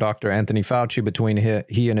request for Dr. Anthony Fauci between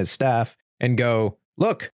he and his staff and go,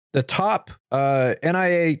 look, the top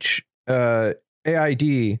NIH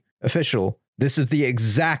AID official, this is the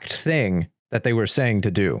exact thing that they were saying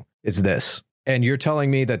to do. Is this. And you're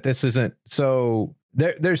telling me that this isn't. So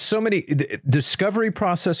there's so many discovery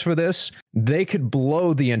process for this. They could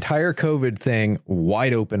blow the entire COVID thing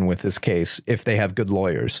wide open with this case if they have good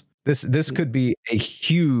lawyers. This could be a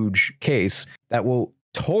huge case that will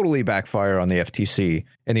totally backfire on the FTC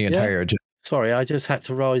and the entire. Sorry, I just had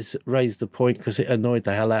to raise the point because it annoyed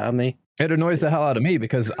the hell out of me. It annoys the hell out of me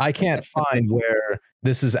because I can't find where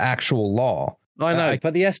this is actual law. I know,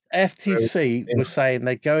 but the FTC was saying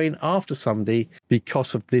they're going after somebody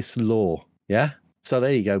because of this law. Yeah. So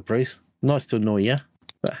there you go, Bruce. Nice to annoy you,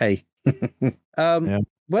 but hey.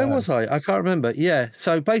 Where was I? I can't remember. Yeah.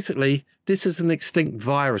 So basically, this is an extinct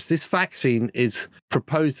virus. This vaccine is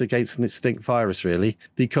proposed against an extinct virus, really,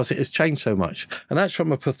 because it has changed so much. And that's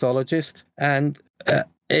from a pathologist. And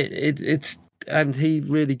and he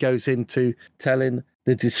really goes into telling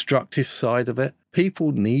the destructive side of it.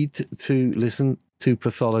 People need to listen to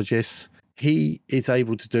pathologists. He is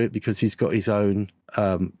able to do it because he's got his own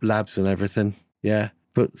labs and everything. Yeah.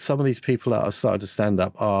 But some of these people that are starting to stand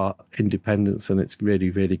up are independents, and it's really,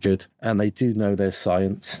 really good. And they do know their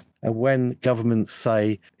science. And when governments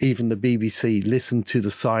say, even the BBC, listen to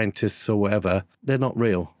the scientists or whatever, they're not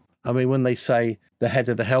real. I mean, when they say the head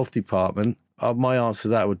of the health department, my answer to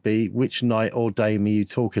that would be, which knight or dame are you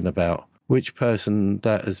talking about? Which person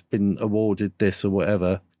that has been awarded this or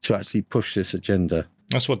whatever to actually push this agenda?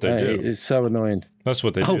 That's what they do. It's so annoying. That's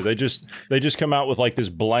what they do. They just come out with like this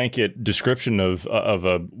blanket description of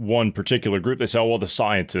a one particular group. They say, oh, well, the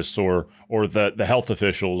scientists or the health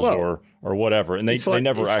officials or whatever, and they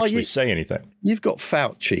never actually say anything. You've got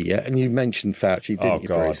Fauci, yeah, and you mentioned Fauci, didn't you,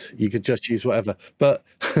 Bruce? You could just use whatever, but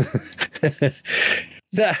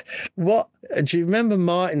what do you remember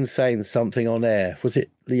Martin saying something on air? Was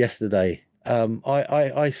it yesterday?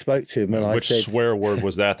 I spoke to him and I said, which swear word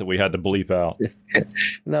was that we had to bleep out?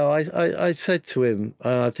 No, I said to him,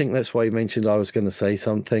 I think that's why he mentioned I was going to say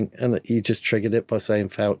something, and you just triggered it by saying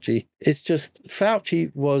Fauci. It's just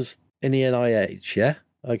Fauci was in the NIH, yeah?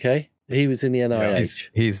 Okay. He was in the NIH.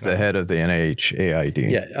 He's the head of the NIH AID.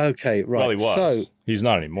 Yeah. Okay. Right. Well, he was. So, he's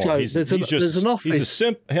not anymore. So there's an office.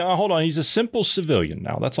 Hold on. He's a simple civilian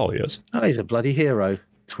now. That's all he is. Oh, he's a bloody hero.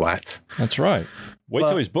 Twat. That's right. Wait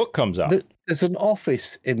till his book comes out. There's an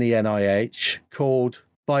office in the NIH called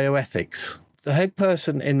Bioethics. The head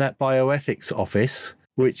person in that bioethics office,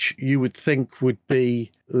 which you would think would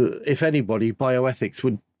be, if anybody, bioethics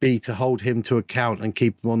would be to hold him to account and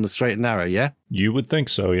keep him on the straight and narrow, yeah? You would think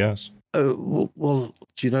so, yes. Well,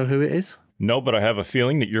 do you know who it is? No, but I have a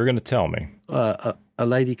feeling that you're going to tell me. A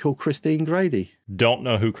lady called Christine Grady. Don't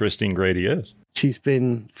know who Christine Grady is. She's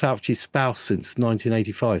been Fauci's spouse since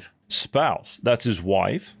 1985. Spouse? That's his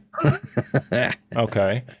wife?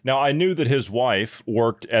 Okay. Now, I knew that his wife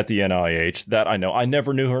worked at the NIH. That I know. I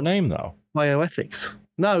never knew her name, though. Bioethics.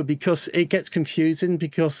 No, because it gets confusing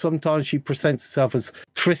because sometimes she presents herself as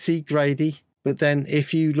Chrissy Grady. But then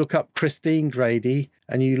if you look up Christine Grady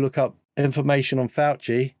and you look up information on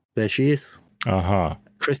Fauci, there she is. Uh-huh.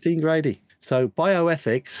 Christine Grady. So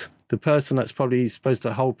bioethics, the person that's probably supposed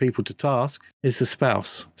to hold people to task, is the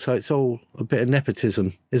spouse. So it's all a bit of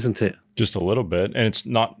nepotism, isn't it? Just a little bit. And it's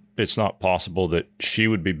not possible that she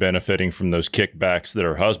would be benefiting from those kickbacks that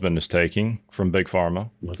her husband is taking from Big Pharma.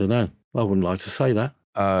 I don't know. I wouldn't like to say that.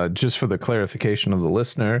 Just for the clarification of the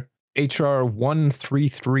listener, HR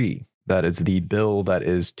 133, that is the bill that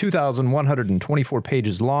is 2,124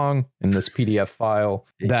 pages long in this PDF file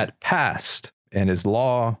that passed and is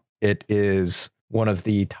law. It is one of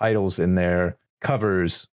the titles in there,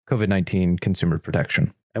 covers COVID-19 consumer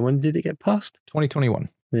protection. And when did it get passed? 2021.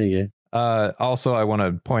 There you go. Also, I want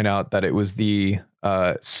to point out that it was the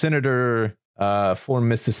senator for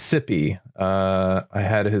Mississippi. I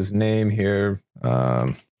had his name here.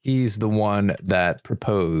 He's the one that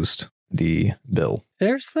proposed the bill.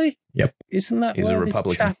 Seriously? Yep. Isn't that He's where a this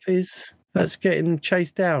Republican. chap is that's getting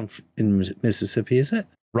chased down in Mississippi, is it?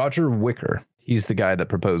 Roger Wicker. He's the guy that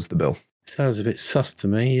proposed the bill. Sounds a bit sus to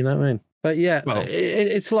me, you know what I mean? But yeah, Well-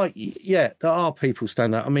 it's like, yeah, there are people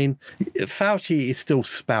stand up. I mean, Fauci is still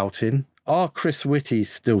spouting. Our Chris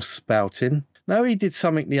Whitty's still spouting. No, he did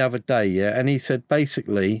something the other day, yeah, and he said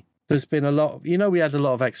basically there's been a lot of, we had a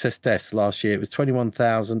lot of excess deaths last year. It was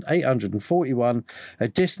 21,841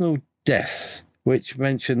 additional deaths, which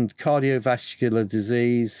mentioned cardiovascular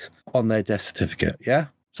disease on their death certificate, yeah?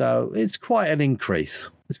 So it's quite an increase.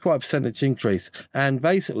 It's quite a percentage increase. And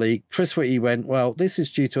basically, Chris Whitty went, well, this is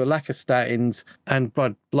due to a lack of statins and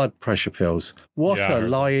blood pressure pills. What Yeah, I a heard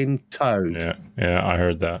lying toad. Yeah, I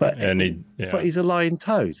heard that. But, but he's a lying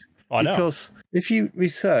toad. I know. Because if you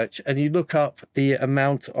research and you look up the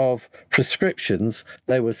amount of prescriptions,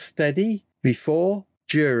 they were steady before,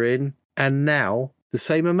 during, and now the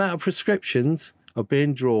same amount of prescriptions are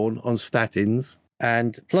being drawn on statins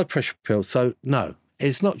and blood pressure pills. So no,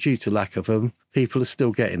 it's not due to lack of them. People are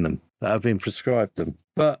still getting them that have been prescribed them.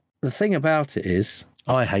 But the thing about it is,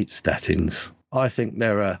 I hate statins. I think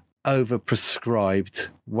they're a overprescribed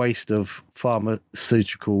waste of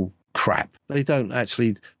pharmaceutical crap. They don't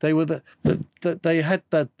actually. They were they had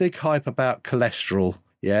that big hype about cholesterol.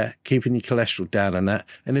 Yeah, keeping your cholesterol down and that.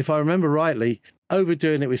 And if I remember rightly,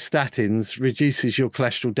 overdoing it with statins reduces your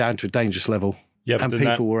cholesterol down to a dangerous level. Yeah, but and then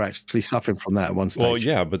people were actually suffering from that at one stage. Well,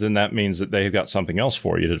 yeah, but then that means that they've got something else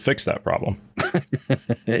for you to fix that problem.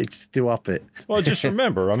 It's to up it. Well, just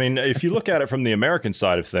remember, I mean, if you look at it from the American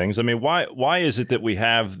side of things, I mean, why is it that we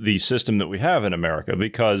have the system that we have in America?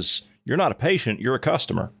 Because you're not a patient, you're a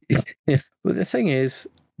customer. Yeah. But the thing is,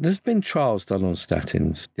 there's been trials done on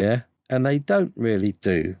statins, yeah? And they don't really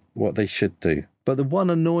do what they should do. But the one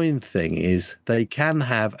annoying thing is they can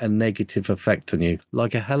have a negative effect on you,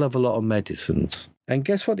 like a hell of a lot of medicines. And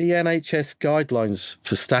guess what the NHS guidelines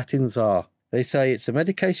for statins are? They say it's a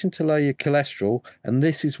medication to lower your cholesterol, and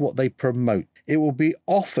this is what they promote. It will be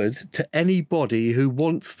offered to anybody who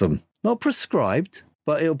wants them. Not prescribed,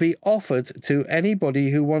 but it'll be offered to anybody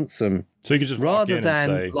who wants them. So you can just walk in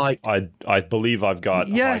and say, I believe I've got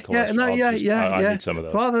high cholesterol. I need some of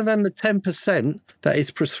those. Rather than the 10% that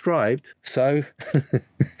is prescribed. So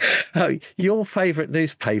your favourite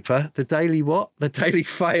newspaper, the Daily what? The Daily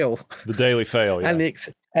Fail. The Daily Fail, yeah. And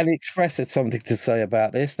the Express had something to say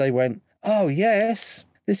about this. They went, oh, yes,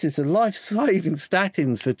 this is a life-saving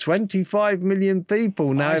statins for 25 million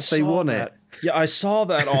people now if they want it. Yeah, I saw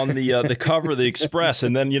that on the cover of the Express,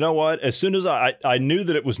 and then you know what? As soon as I knew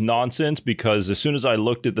that it was nonsense, because as soon as I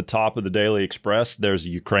looked at the top of the Daily Express, there's a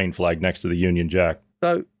Ukraine flag next to the Union Jack.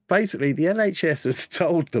 So basically, the NHS has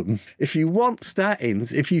told them, if you want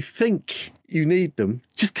statins, if you think you need them,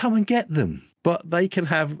 just come and get them. But they can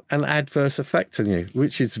have an adverse effect on you,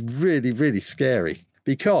 which is really, really scary.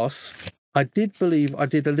 Because I did believe I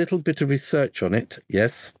did a little bit of research on it,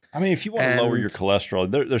 yes. I mean, if you want to lower your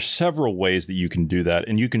cholesterol, there's several ways that you can do that,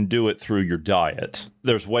 and you can do it through your diet.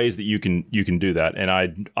 There's ways that you can do that,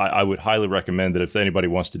 and I would highly recommend that if anybody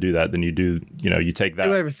wants to do that, then you take that.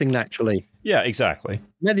 Do everything naturally. Yeah, exactly.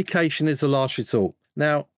 Medication is the last resort.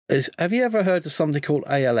 Now, have you ever heard of something called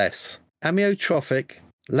ALS? Amyotrophic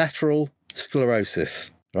lateral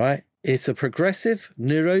sclerosis, right? It's a progressive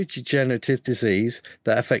neurodegenerative disease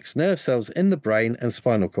that affects nerve cells in the brain and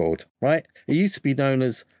spinal cord, right? It used to be known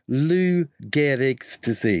as Lou Gehrig's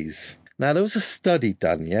disease. Now, there was a study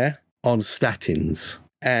done, on statins,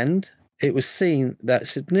 and it was seen that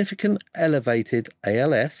significant elevated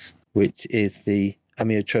ALS, which is the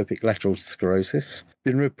amyotrophic lateral sclerosis,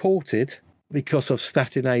 been reported because of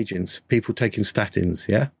statin agents, people taking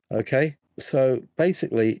statins, Okay? So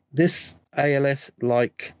basically, this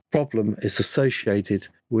ALS-like problem is associated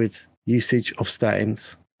with usage of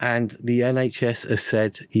statins, and the NHS has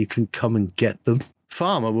said you can come and get them.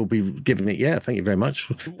 Pharma will be giving it, thank you very much.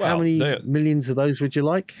 Well, how many millions of those would you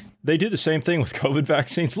like? They do the same thing with COVID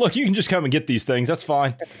vaccines. Look, you can just come and get these things. That's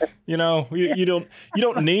fine. You don't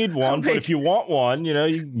need one, but if you want one, you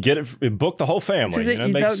can get it. Book the whole family.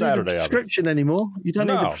 You make don't Saturday need a prescription anymore. You don't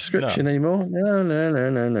need a prescription anymore.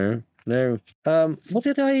 No. What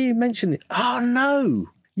did I mention? Oh no!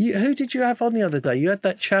 Who did you have on the other day? You had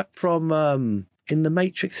that chap from in the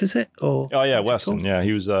Matrix, is it? Or Weston. Yeah,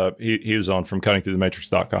 he was he was on from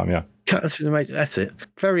cuttingthroughthematrix.com. Yeah, Cutting Through the Matrix. That's it.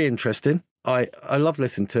 Very interesting. I love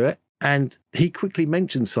listening to it. And he quickly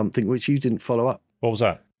mentioned something which you didn't follow up. What was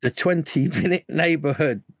that? The 20-minute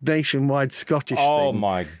neighbourhood nationwide Scottish thing. Oh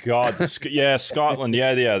my God! Scotland.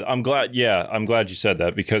 Yeah. I'm glad you said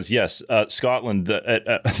that because yes, Scotland.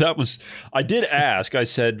 That was. I did ask. I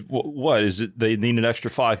said, "What is it? They need an extra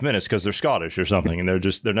 5 minutes because they're Scottish or something, and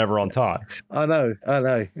they're never on time." I know.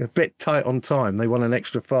 A bit tight on time. They want an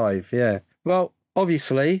extra 5. Yeah. Well,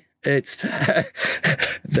 obviously, it's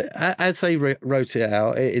as they wrote it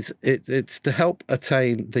out. It's to help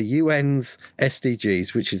attain the UN's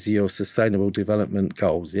SDGs, which is your Sustainable Development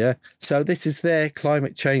Goals. Yeah. So this is their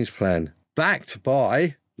climate change plan, backed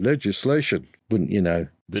by legislation. Wouldn't you know?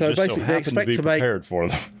 So basically, they expect to be prepared for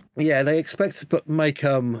them. Yeah, they expect to make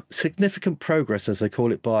significant progress, as they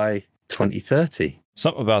call it, by 2030.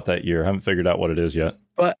 Something about that year. I haven't figured out what it is yet.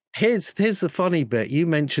 But here's the funny bit. You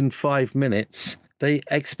mentioned 5 minutes. They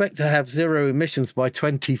expect to have zero emissions by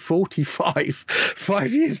 2045,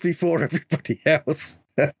 5 years before everybody else.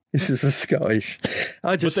 This is a Scottish.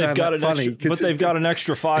 I just found that funny. But they've got an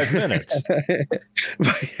extra 5 minutes.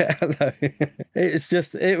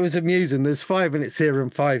 It was amusing. There's 5 minutes here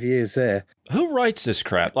and 5 years there. Who writes this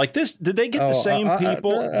crap? Like this? Did they get the same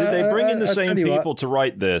people? Did they bring in the same people to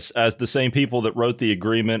write this as the same people that wrote the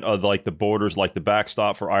agreement of like the borders, like the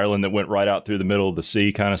backstop for Ireland that went right out through the middle of the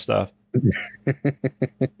sea kind of stuff?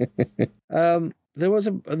 There was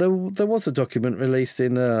a document released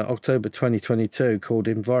in October 2022 called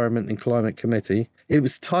Environment and Climate Committee. It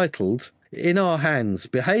was titled "In Our Hands: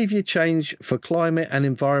 Behaviour Change for Climate and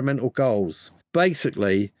Environmental Goals."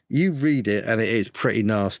 Basically, you read it and it is pretty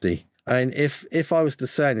nasty. And if I was to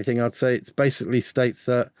say anything, I'd say it basically states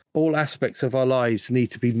that all aspects of our lives need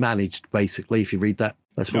to be managed. Basically, if you read that,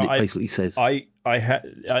 that's what it basically says.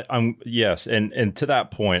 Yes. And to that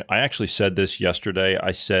point, I actually said this yesterday.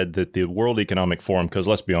 I said that the World Economic Forum, because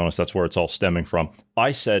let's be honest, that's where it's all stemming from. I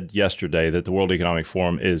said yesterday that the World Economic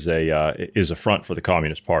Forum is a front for the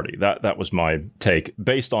Communist Party. That was my take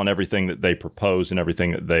based on everything that they propose and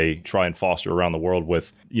everything that they try and foster around the world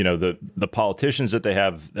with, the politicians that they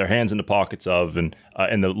have their hands in the pockets of and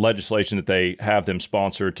the legislation that they have them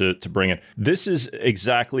sponsor to bring in. This is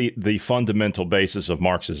exactly the fundamental basis of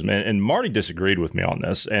Marxism. And Marty disagreed with me on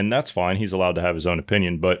this, and that's fine. He's allowed to have his own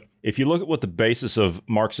opinion. But if you look at what the basis of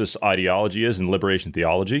Marxist ideology is and liberation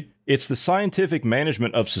theology, it's the scientific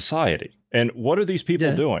management of society. And what are these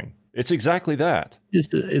people doing? It's exactly that.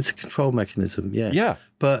 It's a control mechanism, Yeah.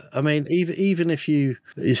 But, I mean, even if you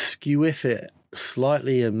skew it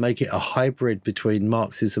slightly and make it a hybrid between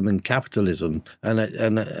Marxism and capitalism, and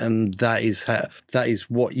that is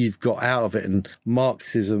what you've got out of it, and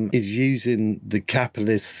Marxism is using the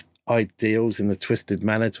capitalist ideals in a twisted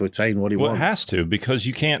manner to attain what he wants. Well, it has to, because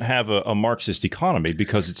you can't have a Marxist economy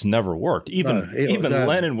because it's never worked. Even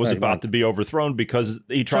Lenin was about to be overthrown because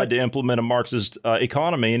he tried to implement a Marxist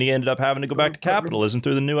economy, and he ended up having to go back to capitalism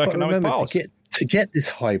through the new economic policy. To get this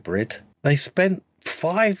hybrid, they spent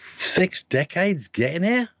 5-6 decades getting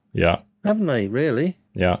here. Yeah. Haven't they, really?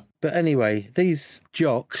 Yeah. But anyway, these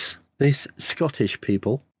jocks, these Scottish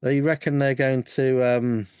people, they reckon they're going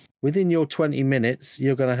to... within your 20 minutes,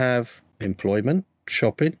 you're going to have employment,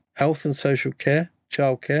 shopping, health and social care,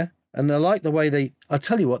 childcare. And I like the way I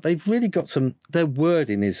tell you what, they've really got their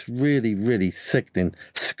wording is really, really sickening.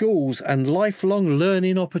 Schools and lifelong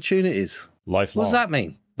learning opportunities. Lifelong. What does that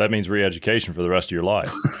mean? That means re-education for the rest of your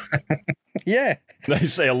life. Yeah. They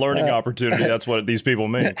say a learning opportunity. That's what these people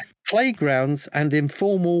mean. Playgrounds and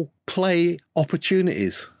informal play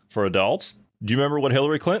opportunities. For adults? Do you remember what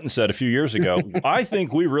Hillary Clinton said a few years ago? I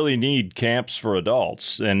think we really need camps for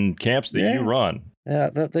adults and camps that you run.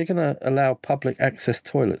 Yeah, they're going to allow public access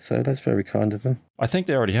toilets, so that's very kind of them. I think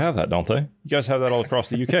they already have that, don't they? You guys have that all across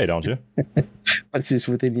the UK, don't you? Once it's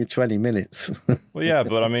within your 20 minutes. Well, yeah,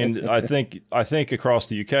 but I mean, I think across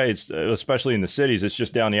the UK, it's especially in the cities, it's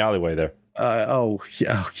just down the alleyway there.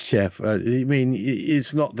 Yeah. You mean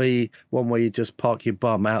it's not the one where you just park your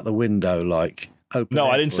bum out the window like open? No,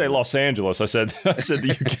 I didn't say Los Angeles. I said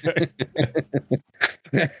the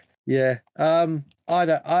UK. Yeah.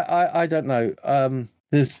 I don't know.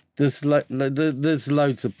 There's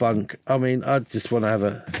loads of bunk. I mean, I just want to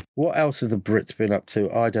have what else have the Brits been up to?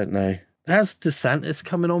 I don't know. How's DeSantis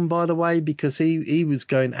coming on, by the way? Because he was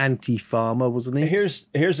going anti-farmer, wasn't he? Here's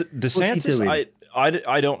DeSantis.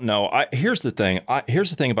 I don't know. Here's the thing. Here's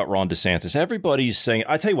the thing about Ron DeSantis. Everybody's saying.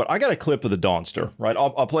 I tell you what. I got a clip of the Dawnster. Right.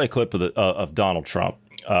 I'll play a clip of Donald Trump.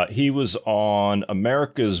 He was on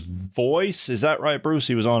America's Voice. Is that right, Bruce?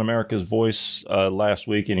 He was on America's Voice last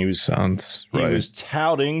week, and he was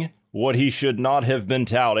touting what he should not have been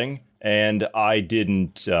touting, and I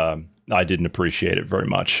didn't appreciate it very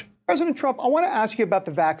much. President Trump, I want to ask you about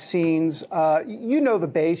the vaccines. You know the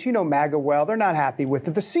base, you know MAGA well. They're not happy with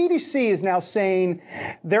it. The CDC is now saying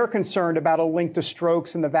they're concerned about a link to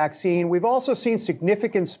strokes in the vaccine. We've also seen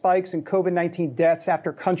significant spikes in COVID-19 deaths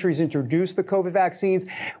after countries introduced the COVID vaccines.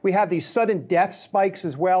 We have these sudden death spikes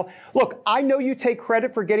as well. Look, I know you take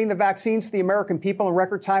credit for getting the vaccines to the American people in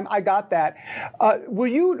record time. I got that. Will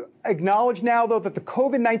you acknowledge now, though, that the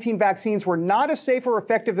COVID-19 vaccines were not as safe or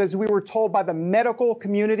effective as we were told by the medical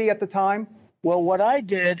community at the time? Well, what I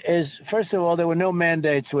did is, first of all, there were no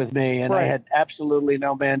mandates with me, and I had absolutely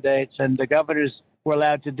no mandates, and the governors were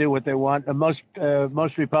allowed to do what they want. Most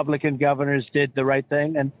Republican governors did the right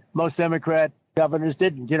thing, and most Democrat governors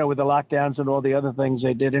didn't, with the lockdowns and all the other things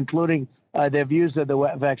they did, including their views of the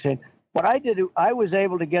vaccine. What I did, I was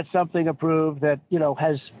able to get something approved that,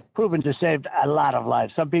 has proven to save a lot of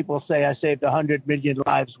lives. Some people say I saved 100 million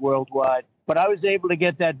lives worldwide, but I was able to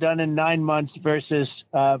get that done in 9 months versus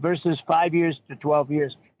 5 years to 12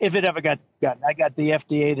 years, if it ever got done. I got the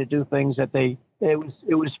FDA to do things that it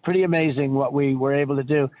was pretty amazing what we were able to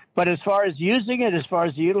do. But as far as using it, as far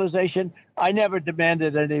as the utilization, I never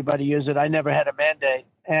demanded anybody use it. I never had a mandate.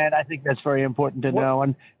 And I think that's very important to know.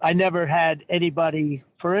 And I never had anybody,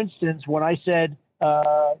 for instance, when I said,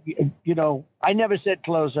 I never said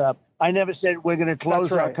close up. I never said we're going to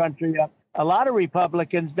close our country up. A lot of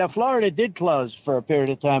Republicans, now Florida did close for a period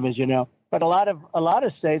of time, as you know, but a lot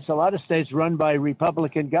of states run by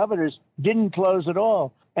Republican governors didn't close at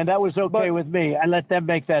all. And that was okay with me. I let them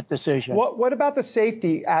make that decision. What about the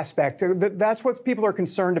safety aspect? That's what people are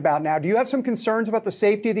concerned about now. Do you have some concerns about the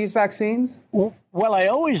safety of these vaccines? Well, I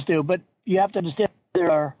always do, but you have to understand there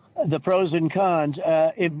are the pros and cons.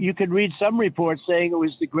 If you could read some reports saying it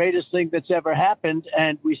was the greatest thing that's ever happened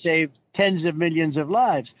and we saved tens of millions of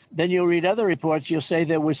lives. Then you'll read other reports. You'll say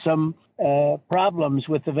there was some problems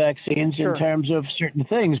with the vaccines in terms of certain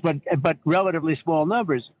things, but relatively small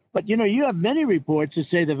numbers. But, you have many reports that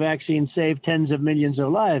say the vaccine saved tens of millions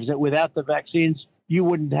of lives, that without the vaccines, you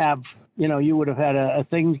wouldn't have, you would have had a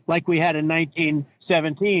thing like we had in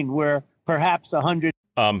 1917, where perhaps 100.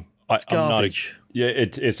 It's garbage.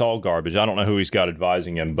 It's all garbage. I don't know who he's got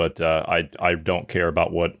advising him, but I don't care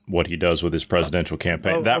about what he does with his presidential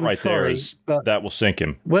campaign. That will sink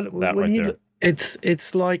him.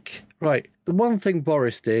 It's like, right, the one thing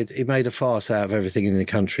Boris did, he made a farce out of everything in the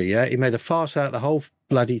country, yeah? He made a farce out of the whole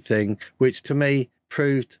bloody thing, which to me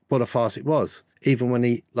proved what a farce it was. Even when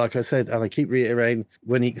he, like I said, and I keep reiterating,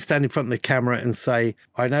 when he can stand in front of the camera and say,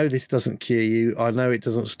 I know this doesn't cure you, I know it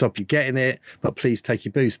doesn't stop you getting it, but please take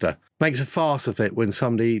your booster. Makes a farce of it when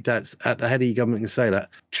somebody that's at the head of your government can say that.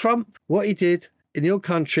 Trump, what he did in your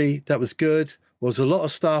country that was good was a lot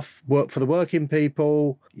of stuff, work for the working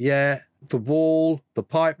people, the wall, the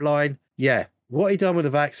pipeline, What he done with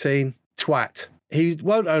the vaccine, twat. He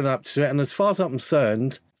won't own up to it, and as far as I'm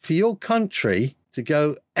concerned, for your country to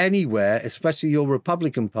go anywhere, especially your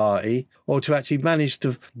Republican Party, or to actually manage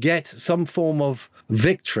to get some form of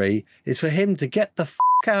victory, is for him to get the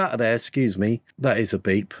out of there, excuse me, that is a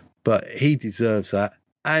beep, but he deserves that,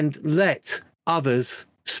 and let others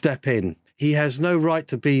step in. He has no right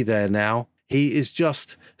to be there now. He is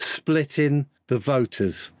just splitting the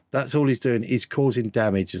voters. That's all he's doing. He's causing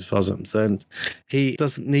damage as far as I'm concerned. He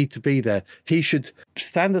doesn't need to be there. He should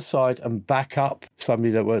stand aside and back up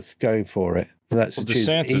somebody that was going for it. That's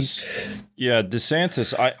DeSantis.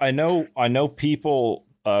 DeSantis. I know people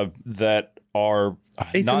that are.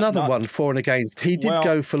 He's another one for and against. He did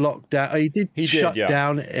go for lockdown. He did shut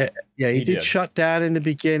down. He did shut down in the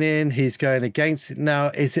beginning. He's going against it now.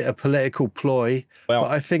 Is it a political ploy? Well,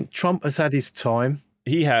 but I think Trump has had his time.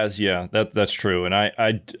 He has, yeah, that's true. And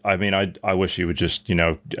I wish he would just,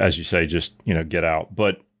 as you say, just, get out.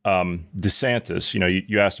 But DeSantis,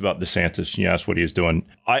 you asked about DeSantis, you asked what he was doing.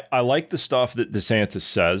 I like the stuff that DeSantis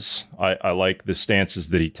says. I like the stances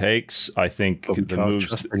that he takes. I think we can't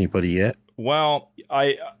trust anybody yet. Well,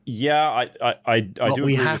 I do.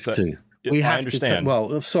 We have to. We have understand.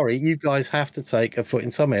 Well, sorry, you guys have to take a foot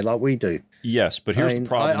in somewhere like we do. Yes, but here's the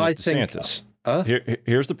problem with DeSantis.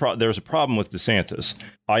 Here's the problem. There's a problem with DeSantis.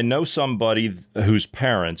 I know somebody whose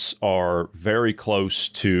parents are very close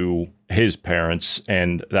to his parents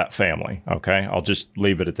and that family. Okay, I'll just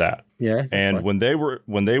leave it at that. Yeah. And fine.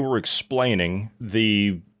 when they were explaining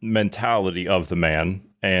the mentality of the man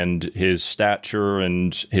and his stature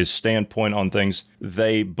and his standpoint on things,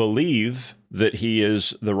 they believe that he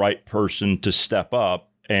is the right person to step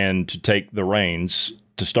up and to take the reins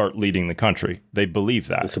to start leading the country. They believe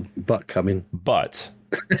that. There's a but coming. But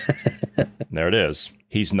there it is.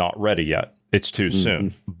 He's not ready yet. It's too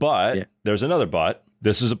soon. But there's another but.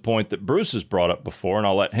 This is a point that Bruce has brought up before, and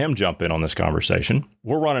I'll let him jump in on this conversation.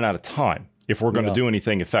 We're running out of time if we're going to do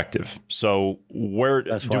anything effective. So where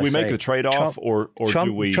do we make the trade-off, or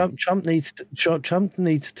do we? Trump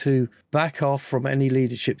needs to back off from any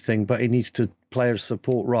leadership thing, but he needs to play a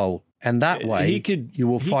support role, and that way you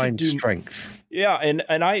will find strength. Yeah,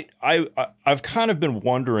 and I've kind of been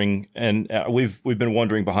wondering, and we've been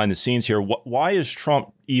wondering behind the scenes here, why is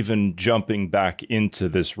Trump even jumping back into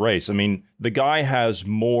this race? I mean, the guy has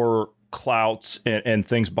more clout and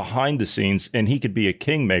things behind the scenes, and he could be a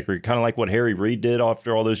kingmaker, kind of like what Harry Reid did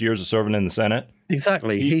after all those years of serving in the Senate.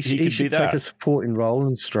 Exactly. He should take a supporting role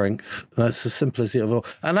and strength. That's as simple as it all.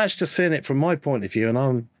 And that's just seeing it from my point of view, and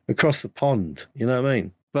I'm across the pond. You know what I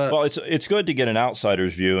mean? But, well, it's good to get an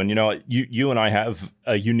outsider's view, and you and I have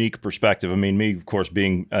a unique perspective. I mean, me, of course,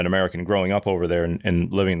 being an American, growing up over there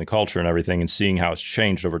and living the culture and everything, and seeing how it's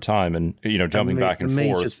changed over time, and jumping back and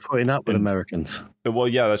forth. Just putting up with Americans. Well,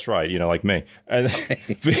 yeah, that's right. Like me, and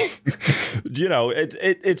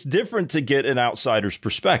it's different to get an outsider's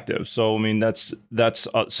perspective. So, I mean, that's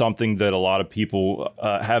something that a lot of people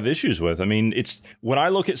have issues with. I mean, it's when I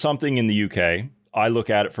look at something in the UK. I look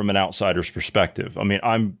at it from an outsider's perspective. I mean,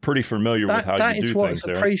 I'm pretty familiar with how you do things there. That is what's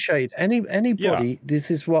appreciated. Anybody,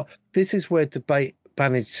 this is where debate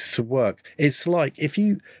manages to work. It's like if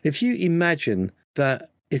you imagine that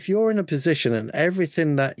if you're in a position and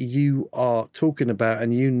everything that you are talking about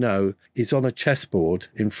and is on a chessboard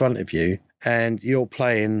in front of you, and you're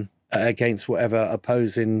playing against whatever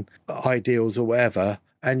opposing ideals or whatever,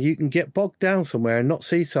 and you can get bogged down somewhere and not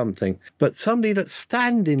see something. But somebody that's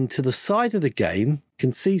standing to the side of the game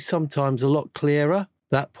can see sometimes a lot clearer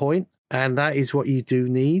that point, and that is what you do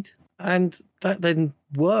need. And that then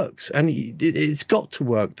works, and it's got to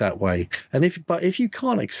work that way. And if you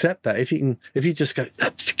can't accept that, if you just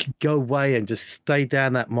go away and just stay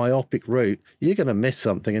down that myopic route, you're going to miss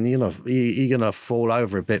something, and you're going to fall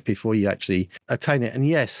over a bit before you actually attain it. And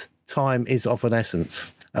yes, time is of an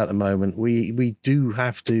essence. At the moment, we do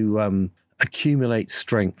have to accumulate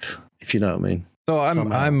strength, if you know what I mean. So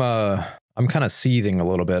I'm kind of seething a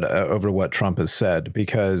little bit over what Trump has said,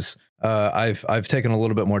 because I've taken a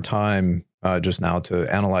little bit more time just now to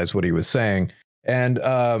analyze what he was saying. And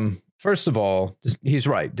first of all, he's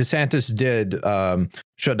right. DeSantis did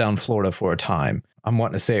shut down Florida for a time. I'm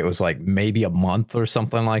wanting to say it was like maybe a month or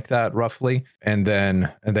something like that, roughly. And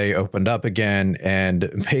then they opened up again.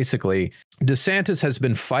 And basically, DeSantis has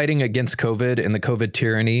been fighting against COVID and the COVID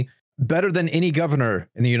tyranny better than any governor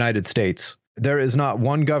in the United States. There is not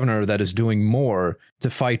one governor that is doing more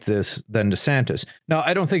to fight this than DeSantis. Now,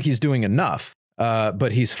 I don't think he's doing enough,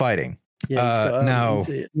 but he's fighting. Yeah,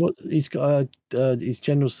 he's got his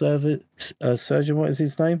general surgeon. What is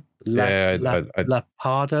his name?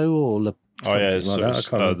 Lapardo or the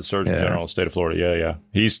Surgeon General of the state of Florida. Yeah.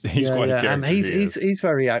 He's quite a character. And he's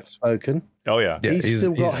very outspoken. Oh yeah, he's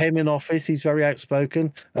still got him in office. He's very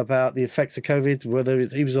outspoken about the effects of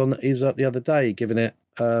COVID. He was up the other day giving it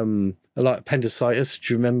like appendicitis.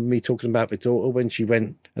 Do you remember me talking about my daughter when she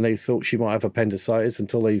went and they thought she might have appendicitis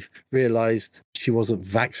until they've realised she wasn't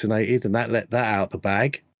vaccinated, and that let that out the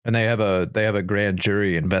bag. And they have a grand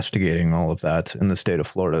jury investigating all of that in the state of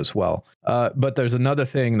Florida as well. But there's another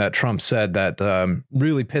thing that Trump said that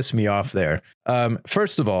really pissed me off there.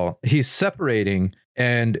 First of all, he's separating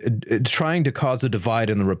and trying to cause a divide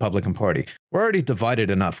in the Republican Party. We're already divided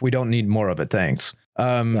enough. We don't need more of it. Thanks.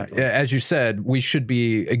 Exactly. As you said, we should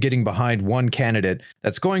be getting behind one candidate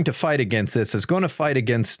that's going to fight against this. It's going to fight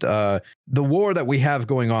against the war that we have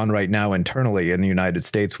going on right now internally in the United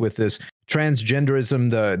States with this transgenderism,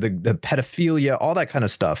 the pedophilia, all that kind of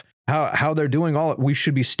stuff. how they're doing all. We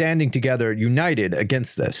should be standing together, united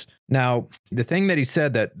against this. Now, the thing that he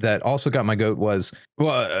said that also got my goat was,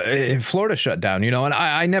 well, Florida shut down, and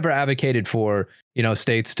I never advocated for,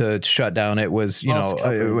 states to shut down. It was,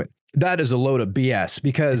 that is a load of BS,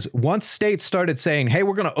 because once states started saying, hey,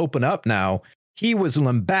 we're going to open up now, he was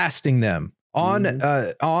lambasting them on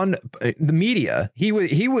the media. He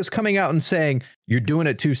was coming out and saying, you're doing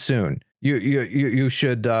it too soon. You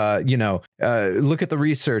should look at the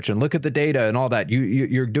research and look at the data and all that.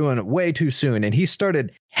 You're doing it way too soon. And he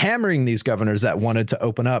started hammering these governors that wanted to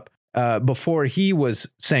open up before he was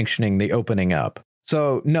sanctioning the opening up.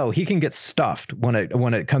 So no, he can get stuffed when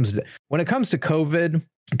it comes to COVID.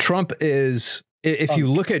 Trump is, if you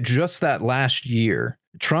look at just that last year,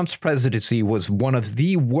 Trump's presidency was one of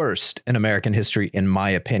the worst in American history, in my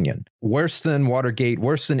opinion. Worse than Watergate,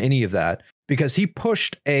 worse than any of that, because he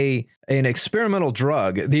pushed an experimental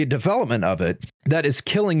drug, the development of it, that is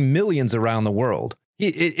killing millions around the world.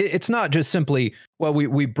 It's not just simply, well,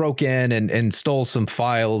 we broke in and stole some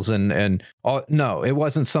files and no, it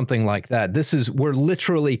wasn't something like that. We're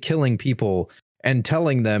literally killing people and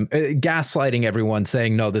telling them, gaslighting everyone,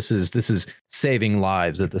 saying, no, this is saving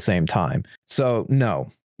lives at the same time. So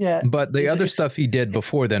no. Yeah, but the other stuff he did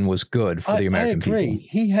before then was good for the American people. I agree.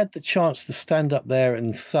 He had the chance to stand up there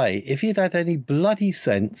and say, if he'd had any bloody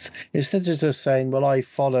sense, instead of just saying, well, I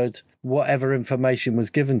followed whatever information was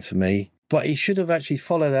given to me, but he should have actually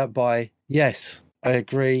followed up by, yes, I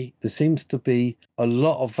agree. There seems to be a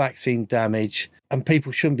lot of vaccine damage and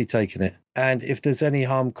people shouldn't be taking it. And if there's any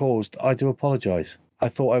harm caused, I do apologize. I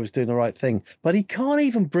thought I was doing the right thing. But he can't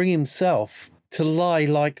even bring himself to lie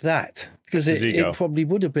like that. Because it probably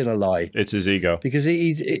would have been a lie. It's his ego. Because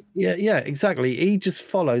yeah, exactly. He just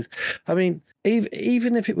follows. I mean,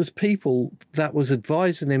 even if it was people that was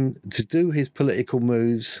advising him to do his political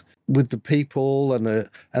moves with the people and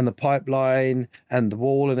the pipeline and the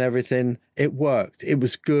wall and everything, it worked. It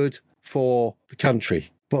was good for the country.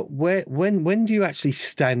 But when do you actually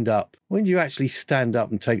stand up? When do you actually stand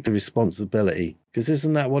up and take the responsibility? Because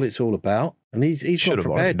isn't that what it's all about? And he's not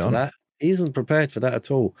prepared for that. He isn't prepared for that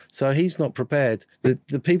at all. So he's not prepared. The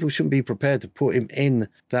people shouldn't be prepared to put him in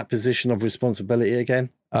that position of responsibility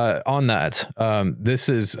again. On that, this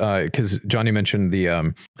is because Johnny mentioned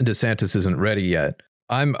the DeSantis isn't ready yet.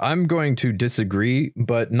 I'm going to disagree,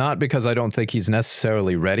 but not because I don't think he's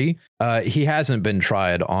necessarily ready. He hasn't been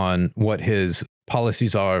tried on what his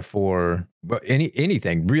policies are for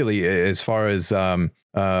anything really, as far as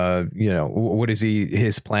what is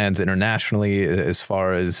his plans internationally, as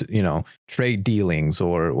far as trade dealings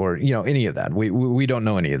or any of that. We don't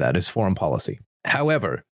know any of that. It's foreign policy.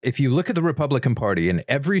 However, if you look at the Republican Party, and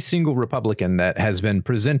every single Republican that has been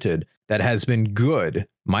presented that has been good,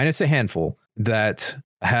 minus a handful that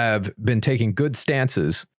have been taking good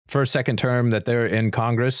stances first, second term that they're in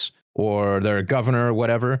Congress or they're a governor or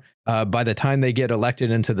whatever, by the time they get elected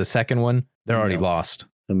into the second one, they're already lost.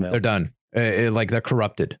 They're done. Like they're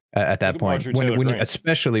corrupted at that point,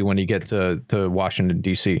 especially when you get to Washington,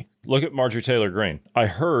 D.C. Look at Marjorie Taylor Greene. I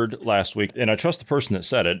heard last week, and I trust the person that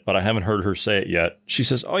said it, but I haven't heard her say it yet. She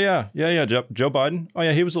says, oh, yeah, Joe Biden. Oh,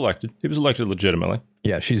 yeah, he was elected. He was elected legitimately.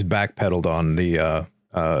 Yeah, she's backpedaled on the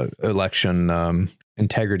election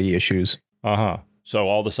integrity issues. Uh-huh. So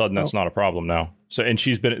all of a sudden, that's not a problem now. So, and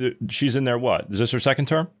she's in there, what? Is this her second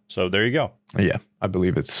term? So there you go. Yeah, I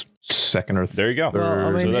believe it's second or third. There you go. Well,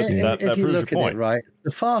 I mean, so that if you proves look your at point. it, right,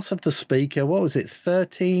 the farce of the speaker, what was it,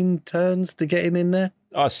 13 turns to get him in there?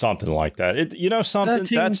 Something like that.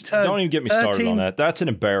 Don't even get me started on that. That's an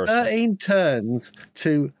embarrassment. 13 turns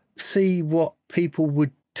to see what people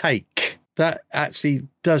would take. That actually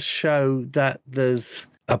does show that there's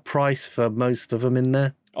a price for most of them in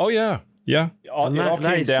there. Oh, yeah. Yeah. It all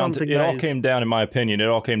came down, in my opinion, it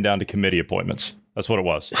all came down to committee appointments. That's what it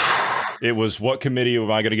was. It was, what committee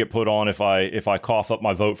am I going to get put on if I cough up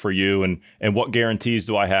my vote for you, and what guarantees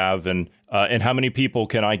do I have, and how many people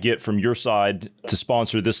can I get from your side to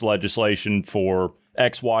sponsor this legislation for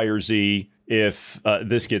X, Y, or Z if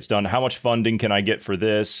this gets done? How much funding can I get for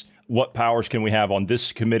this? What powers can we have on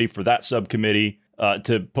this committee for that subcommittee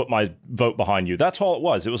to put my vote behind you? That's all it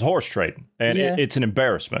was. It was horse trading. And it's an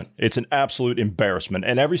embarrassment. It's an absolute embarrassment.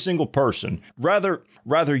 And every single person, rather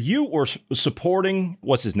you were supporting,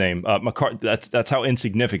 what's his name? McCarthy. That's how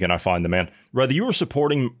insignificant I find the man. Whether you were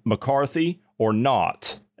supporting McCarthy or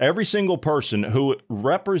not, every single person who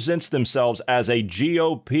represents themselves as a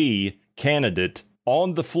GOP candidate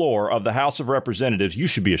on the floor of the House of Representatives, you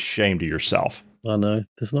should be ashamed of yourself. I know.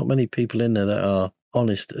 There's not many people in there that are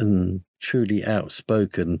honest and truly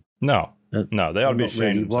outspoken. No, they ought to be ashamed.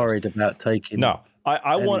 Really worried about taking. No,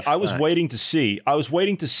 I was waiting to see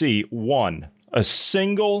a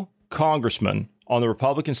single congressman on the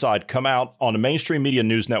Republican side come out on a mainstream media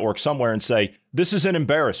news network somewhere and say, this is an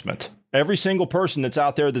embarrassment. Every single person that's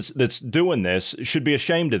out there that's doing this should be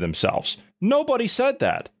ashamed of themselves. Nobody said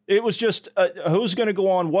that. It was just who's going to go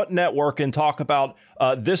on what network and talk about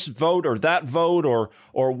this vote or that vote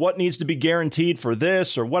or what needs to be guaranteed for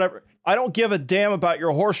this or whatever. I don't give a damn about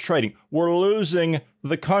your horse trading. We're losing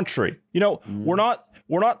the country. You know, we're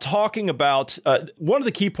not talking about one of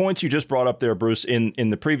the key points you just brought up there, Bruce, in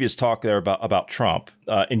the previous talk there about Trump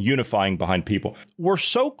and unifying behind people. We're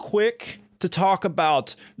so quick to talk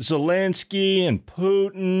about Zelensky and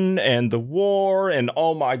Putin and the war and,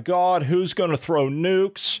 oh my God, who's going to throw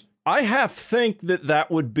nukes? I have to think that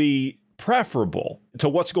would be preferable to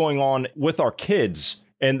what's going on with our kids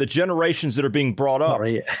and the generations that are being brought up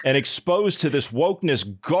and exposed to this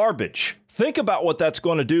wokeness garbage. Think about what that's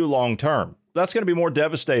going to do long term. That's going to be more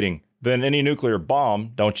devastating than any nuclear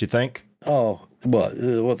bomb, don't you think? Oh, what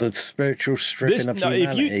the spiritual stripping of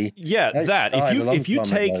humanity? If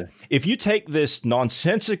you take this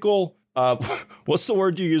nonsensical, what's the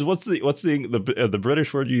word you use? What's the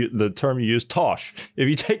British word the term you use? Tosh. If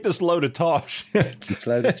you take this load of tosh, it's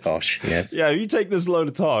load of tosh. Yes. Yeah. If you take this load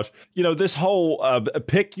of tosh, you know, this whole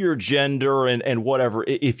pick your gender and whatever.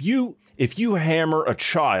 If you hammer a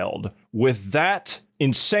child with that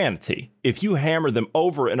insanity, if you hammer them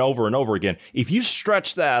over and over and over again, if you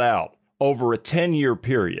stretch that out over a 10-year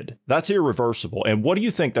period, that's irreversible. And what do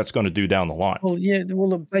you think that's going to do down the line? Well, yeah.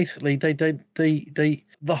 Well, basically, the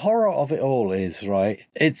horror of it all is, right,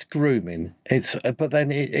 it's grooming. But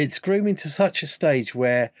then it's grooming to such a stage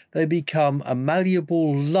where they become a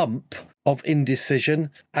malleable lump of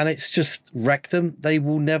indecision, and it's just wrecked them. They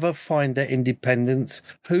will never find their independence,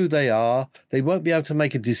 who they are. They won't be able to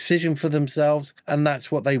make a decision for themselves, and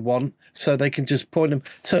that's what they want. So they can just point them.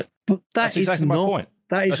 So, but that's exactly my point.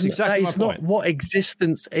 That is not what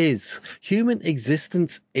existence is. Human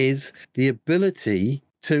existence is the ability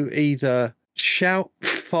to either shout,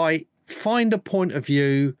 fight, find a point of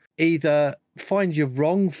view, either find your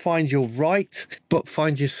wrong, find your right, but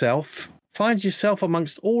find yourself. Find yourself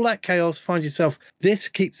amongst all that chaos. Find yourself. This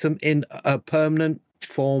keeps them in a permanent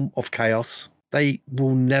form of chaos. They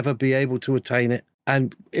will never be able to attain it.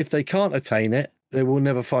 And if they can't attain it, they will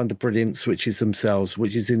never find the brilliance which is themselves,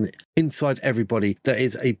 which is inside everybody. There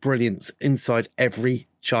is a brilliance inside every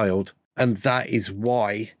child. And that is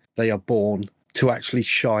why they are born, to actually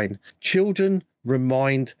shine. Children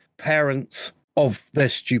remind parents of their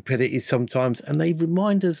stupidity sometimes, and they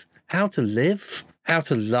remind us how to live, how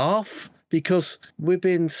to laugh, because we've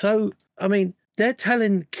been so, they're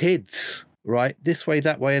telling kids, right, this way,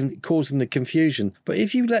 that way, and causing the confusion. But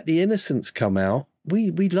if you let the innocence come out,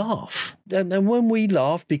 we laugh. And then when we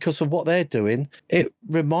laugh because of what they're doing, it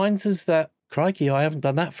reminds us that, crikey, I haven't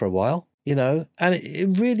done that for a while, you know, and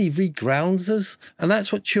it really regrounds us. And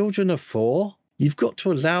that's what children are for. You've got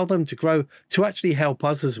to allow them to grow, to actually help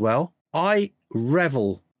us as well. I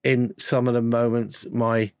revel in some of the moments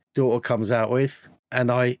my daughter comes out with,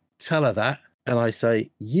 and I tell her that, and I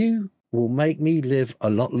say, you will make me live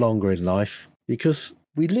a lot longer in life, because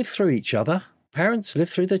we live through each other. Parents live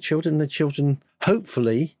through the children,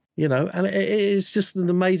 hopefully, you know, and it's just an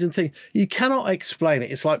amazing thing. You cannot explain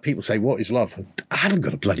it. It's like people say, what is love? I haven't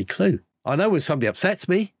got a bloody clue. I know when somebody upsets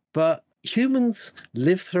me, but humans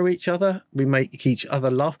live through each other. We make each other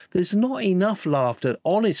laugh. There's not enough laughter,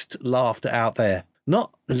 honest laughter out there,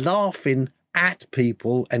 not laughing at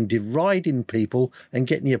people and deriding people and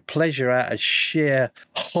getting your pleasure out of sheer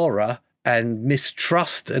horror and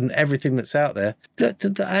mistrust and everything that's out there.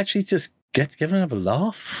 To actually just get together and have a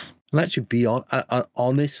laugh and actually be on an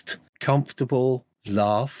honest, comfortable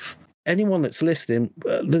laugh. Anyone that's listening,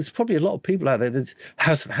 there's probably a lot of people out there that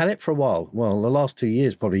hasn't had it for a while. Well, the last 2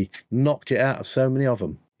 years probably knocked it out of so many of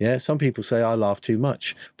them. Yeah, some people say I laugh too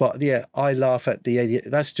much, but yeah, I laugh at the idiot.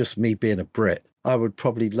 That's just me being a Brit. I would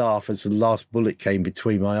probably laugh as the last bullet came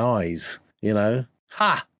between my eyes, you know.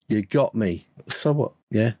 Ha! You got me. So what?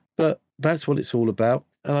 Yeah, but that's what it's all about.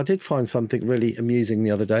 And I did find something really amusing the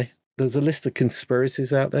other day. There's a list of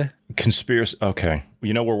conspiracies out there. Conspiracy. Okay.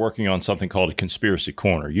 You know, we're working on something called a conspiracy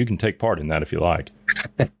corner. You can take part in that if you like.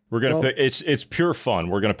 We're going to pick, it's pure fun.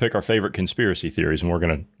 We're going to pick our favorite conspiracy theories and we're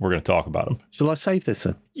going to talk about them. Shall I save this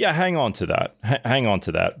then? Yeah, hang on to that. Hang on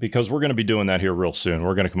to that, because we're going to be doing that here real soon.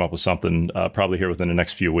 We're going to come up with something probably here within the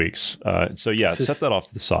next few weeks. So yeah, set that off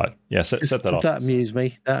to the side. Yeah, set that off. That amused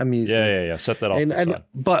me. That amused me. Yeah. Set that off to the side.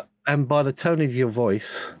 But by the tone of your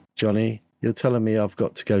voice, Johnny, you're telling me I've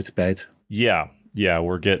got to go to bed. Yeah. Yeah,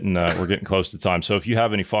 we're getting close to time. So if you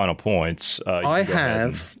have any final points, I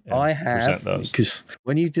have, because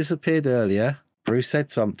when you disappeared earlier, Bruce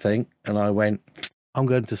said something, and I went, I'm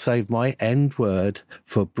going to save my end word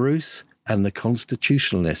for Bruce and the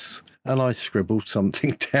constitutionalists. And I scribbled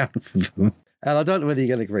something down for them. And I don't know whether you're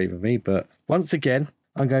going to agree with me, but once again,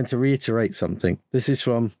 I'm going to reiterate something. This is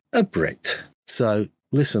from a Brit. So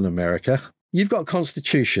listen, America, you've got a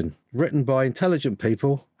constitution written by intelligent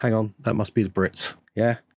people. Hang on, that must be the Brits.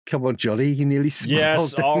 Yeah. Come on, Johnny, you nearly smiled.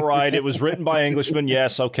 Yes, all right. It was written by Englishmen.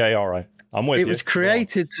 Yes, okay, all right. I'm with you. It was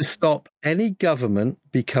created to stop any government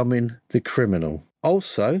becoming the criminal.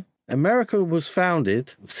 Also, America was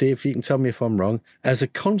founded, see if you can tell me if I'm wrong, as a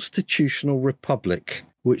constitutional republic,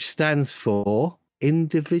 which stands for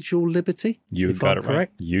individual liberty. You got it right.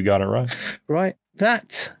 You got it right. Right.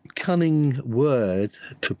 That cunning word,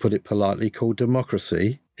 to put it politely, called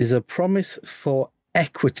democracy, is a promise for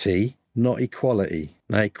equity, not equality.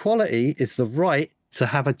 Now, equality is the right to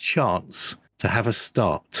have a chance, to have a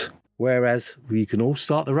start. Whereas you can all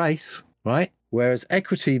start the race, right? Whereas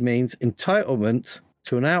equity means entitlement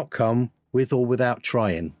to an outcome with or without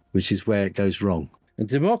trying, which is where it goes wrong. And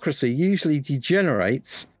democracy usually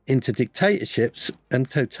degenerates into dictatorships and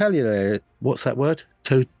totalitarianism. What's that word?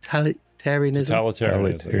 Totalitarianism.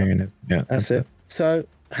 Totalitarianism. Yeah, that's it. So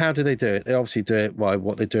how do they do it? They obviously do it by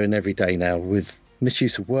what they're doing every day now with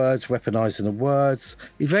misuse of words, weaponizing of words.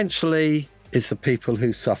 Eventually, it's the people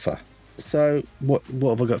who suffer. So what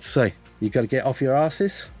have I got to say? You've got to get off your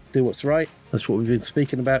asses, do what's right. That's what we've been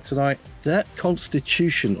speaking about tonight. That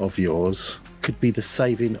constitution of yours could be the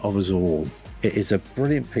saving of us all. It is a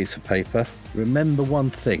brilliant piece of paper. Remember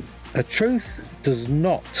one thing. A truth does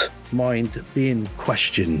not mind being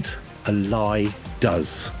questioned. A lie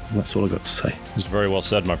does. And that's all I've got to say. It's very well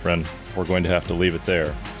said, my friend. We're going to have to leave it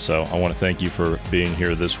there. So I want to thank you for being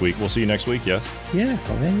here this week. We'll see you next week, yes? Yeah,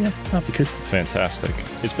 that'll be good. Fantastic.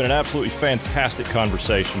 It's been an absolutely fantastic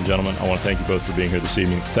conversation, gentlemen. I want to thank you both for being here this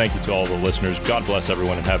evening. Thank you to all the listeners. God bless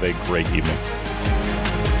everyone and have a great evening.